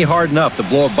plenty hard enough to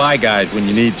blow it by guys when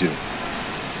you need to.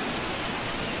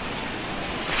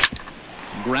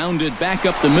 Grounded back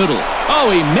up the middle.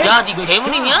 Oh, he missed. 야, 니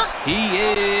괴물이냐? He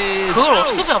is. 그걸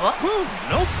어떻게 잡아?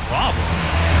 No problem.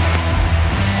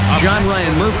 John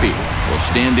Ryan Murphy will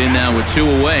stand in now with 2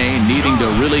 away, needing to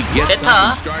really get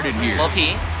something started here.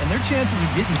 머피. And their chances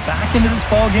of getting back into this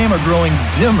ball game are growing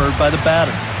dimmer by the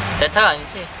batter. 대타가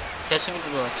아니지. 대수비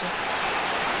들어갔지.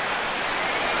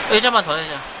 의자만 더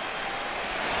내자.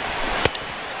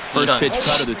 First pitch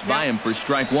cutter that's by him for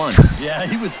strike 1. Yeah,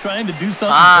 he was trying to do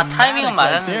something 타이밍은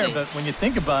right there, but when you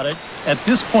think about it, at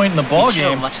this point in the ball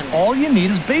game, all you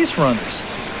need is base runners.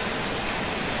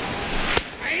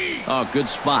 Oh, good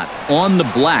spot on the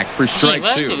black for strike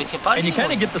 2. And you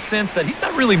kind of get the sense that he's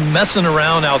not really messing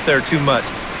around out there too much.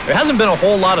 There hasn't been a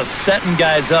whole lot of setting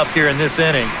guys up here in this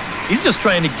inning. He's just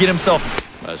trying to get himself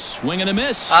a swing and a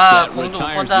miss. That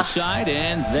retires the side,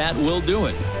 and that will do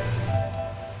it.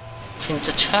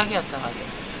 진짜 최악이었다, 가게.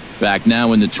 Back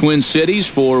now in the Twin Cities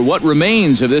for what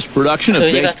remains of this production of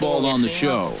Baseball on the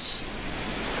Show.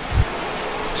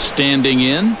 Standing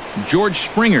in, George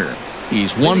Springer.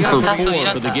 He's 1 for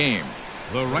 4 for the game.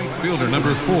 The right fielder,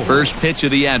 number 4. First pitch of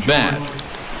the at-bat.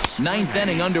 9th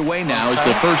inning underway now as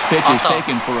the first pitch is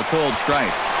taken for a cold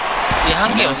strike.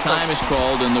 And now time is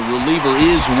called and the reliever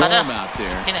is warm out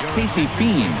there. Casey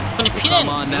Fiend. 근데 피는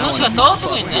능력치가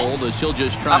떨어지고 있네. He'll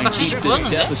just try and keep this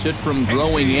deficit from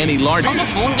growing any larger. 성적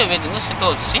좋은데 왜 능력치가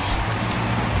떨어지지?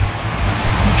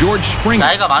 George Springer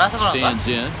나이가 많아서 그런가? stands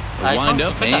in. A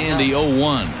windup and the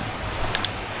 0-1.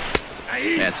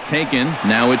 That's taken.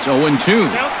 Now it's 0-2.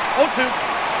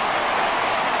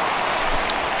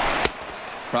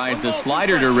 Tries the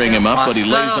slider to ring him up, but he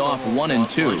lays off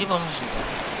 1-2.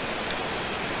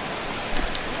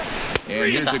 And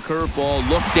here's a curveball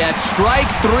looked at. Strike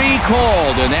 3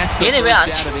 called, and that's the first out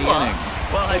of the inning.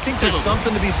 Well, I think there's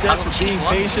something to be said for being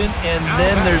patient, and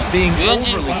then there's being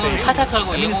overly patient.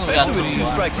 I mean, especially with 2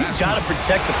 strikes, you've got to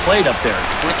protect the plate up there.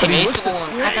 But he looks at 4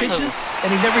 pitches,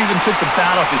 and he never even took the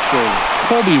bat off his shoulder.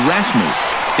 Colby Rasmus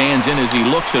stands in as he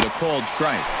looks at a called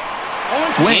strike.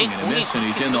 Swing and a miss, and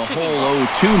he's in the hole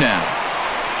 0-2 now.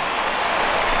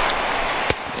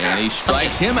 And he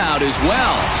strikes him out as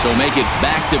well. So make it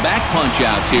back-to-back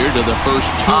punch-outs here to the first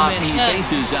 2 men he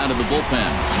faces out of the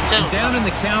bullpen. Down in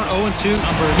the count, 0-2.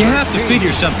 You have to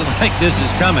figure something like this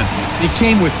is coming. He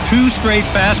came with 2 straight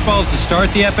fastballs to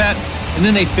start the at-bat. and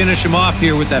then they finish him off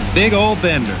here with that big old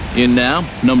bender. In now,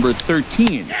 number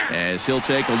 13, as he'll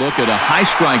take a look at a high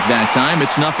strike that time.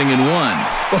 It's 0-1.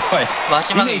 Boy,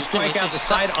 he may strike out the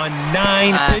side on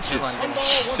 9 pitches.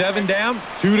 7 down,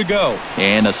 2 to go.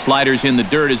 And a slider's in the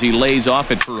dirt as he lays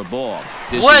off it for a ball.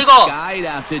 This is skied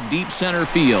out to deep center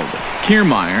field.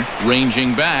 Kiermaier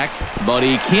ranging back, but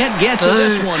he can't get to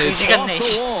this one. It's off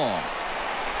the wall.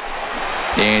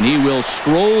 And he will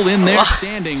stroll in there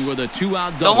standing with a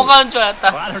 2-out double. 넘어가는 줄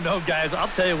알았다. Well, I don't know, guys. I'll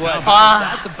tell you what.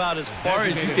 That's about as far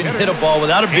as you can hit a ball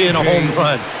without it being a home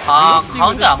run.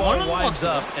 가운데 안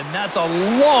몰랐어. And that's a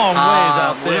long ways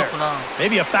out there.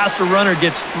 Maybe a faster runner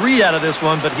gets 3 out of this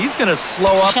one, but he's going to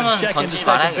slow up and check into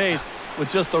second base with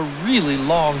just a really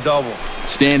long double.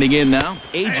 Standing in now,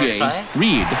 A.J.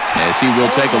 Reed, as he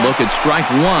will take a look at strike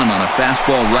 1 on a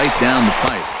fastball right down the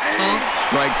pipe.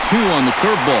 Strike 2 on the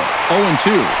curveball.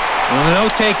 0-2. Well, no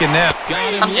taking that.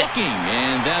 Got him looking,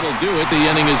 and that'll do it. The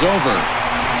inning is over.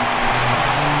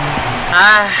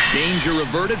 Danger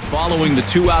averted following the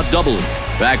 2-out double.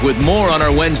 Back with more on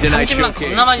our Wednesday night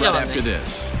showcase right after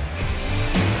this.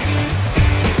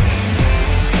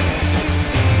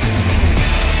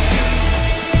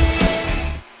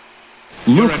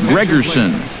 Luke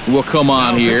Gregerson will come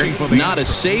on here. Not a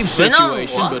save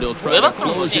situation, but he'll try to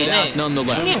close it out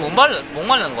nonetheless.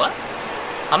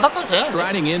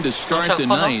 Striding in to start the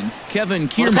 9th, Kevin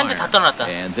Kiermaier.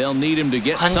 And they'll need him to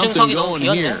get something going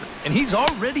here. And he's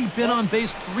already been on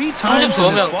base 3 times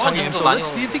in this ballgame, so let's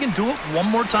see if he can do it one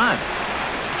more time.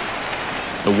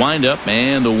 The windup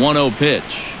and the 1-0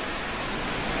 pitch.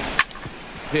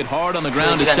 Hit hard on the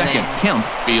ground to second. Kemp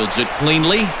fields it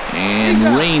cleanly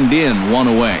and reined in 1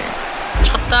 away.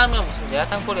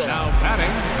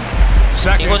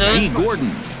 E.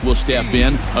 Gordon will step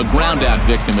in. A ground out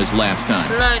victim as last time.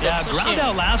 Yeah, ground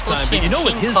out last time, but you know,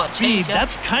 with his speed,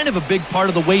 that's kind of a big part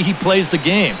of the way he plays the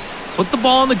game. Put the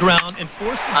ball on the ground and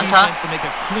force the defense to make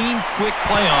a clean, quick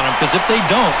play on him, because if they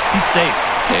don't, he's safe.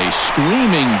 A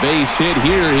screaming base hit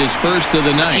here, his first of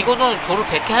the night. Yeah,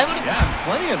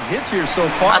 plenty of hits here so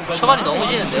far. 초반이 너무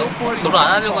지는데요. 도루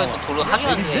안 하려고 해도 도루 하긴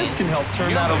한데. This can help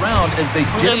turn that around as they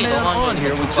get him on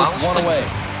here with just 1 away.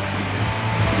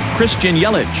 Christian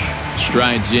Yelich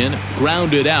strides in,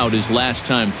 grounded out his last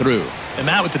time through. And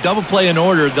Matt, with the double play in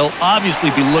order, they'll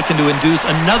obviously be looking to induce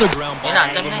another ground ball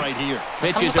right here.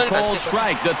 Pitches a cold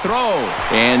strike, the throw,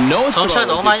 and no throws. It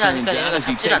turns out as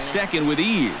he takes second with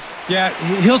ease. Yeah,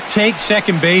 he'll take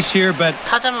second base here, but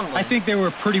I think they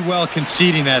were pretty well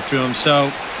conceding that to him. So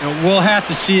we'll have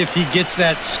to see if he gets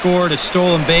that score to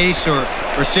stolen base or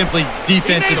simply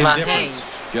defensive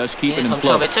indifference. Just keeping him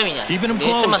close. Keeping him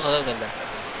close.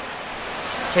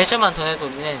 1점만 더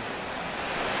내도 우리는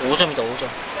 5점이다, 5점.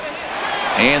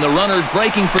 And the runner's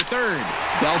breaking for third.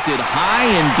 Belted high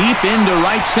and deep into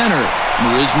right center.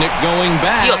 Marisnik going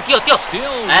back.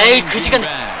 뛰어. 에이, 그 시간에.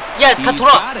 야, 다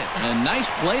돌아. A nice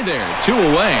play there. 2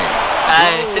 away.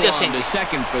 아이, 쓰레쉬. On to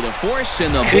second for the force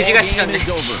and the 그지같이 ball game 졌네. is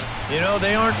over. You know,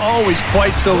 they aren't always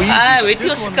quite so easy. 아, 왜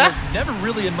뛰었을까?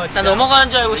 나 넘어가는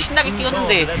줄 알고 신나게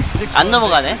뛰었는데 안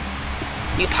넘어가네.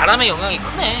 이게 바람의 영향이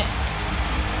크네.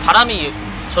 바람이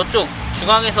저쪽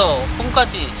중앙에서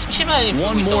홈까지 17마일이 불고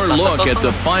One more look at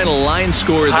the final line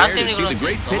score there to see the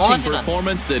great pitching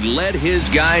performance that led his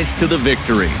guys to the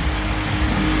victory.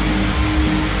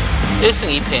 1승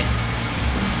 2패.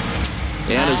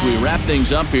 And as we wrap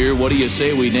things up here, what do you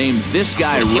say we name this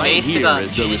guy right here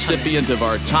as the recipient of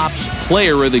our Tops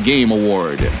Player of the Game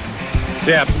award?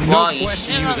 Yeah, no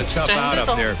question he was a tough out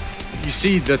up there. You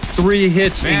see the 3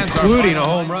 hits, including a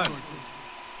home run.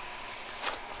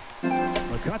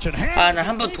 아, 나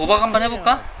한번 도박 한번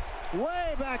해볼까?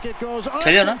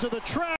 되려나?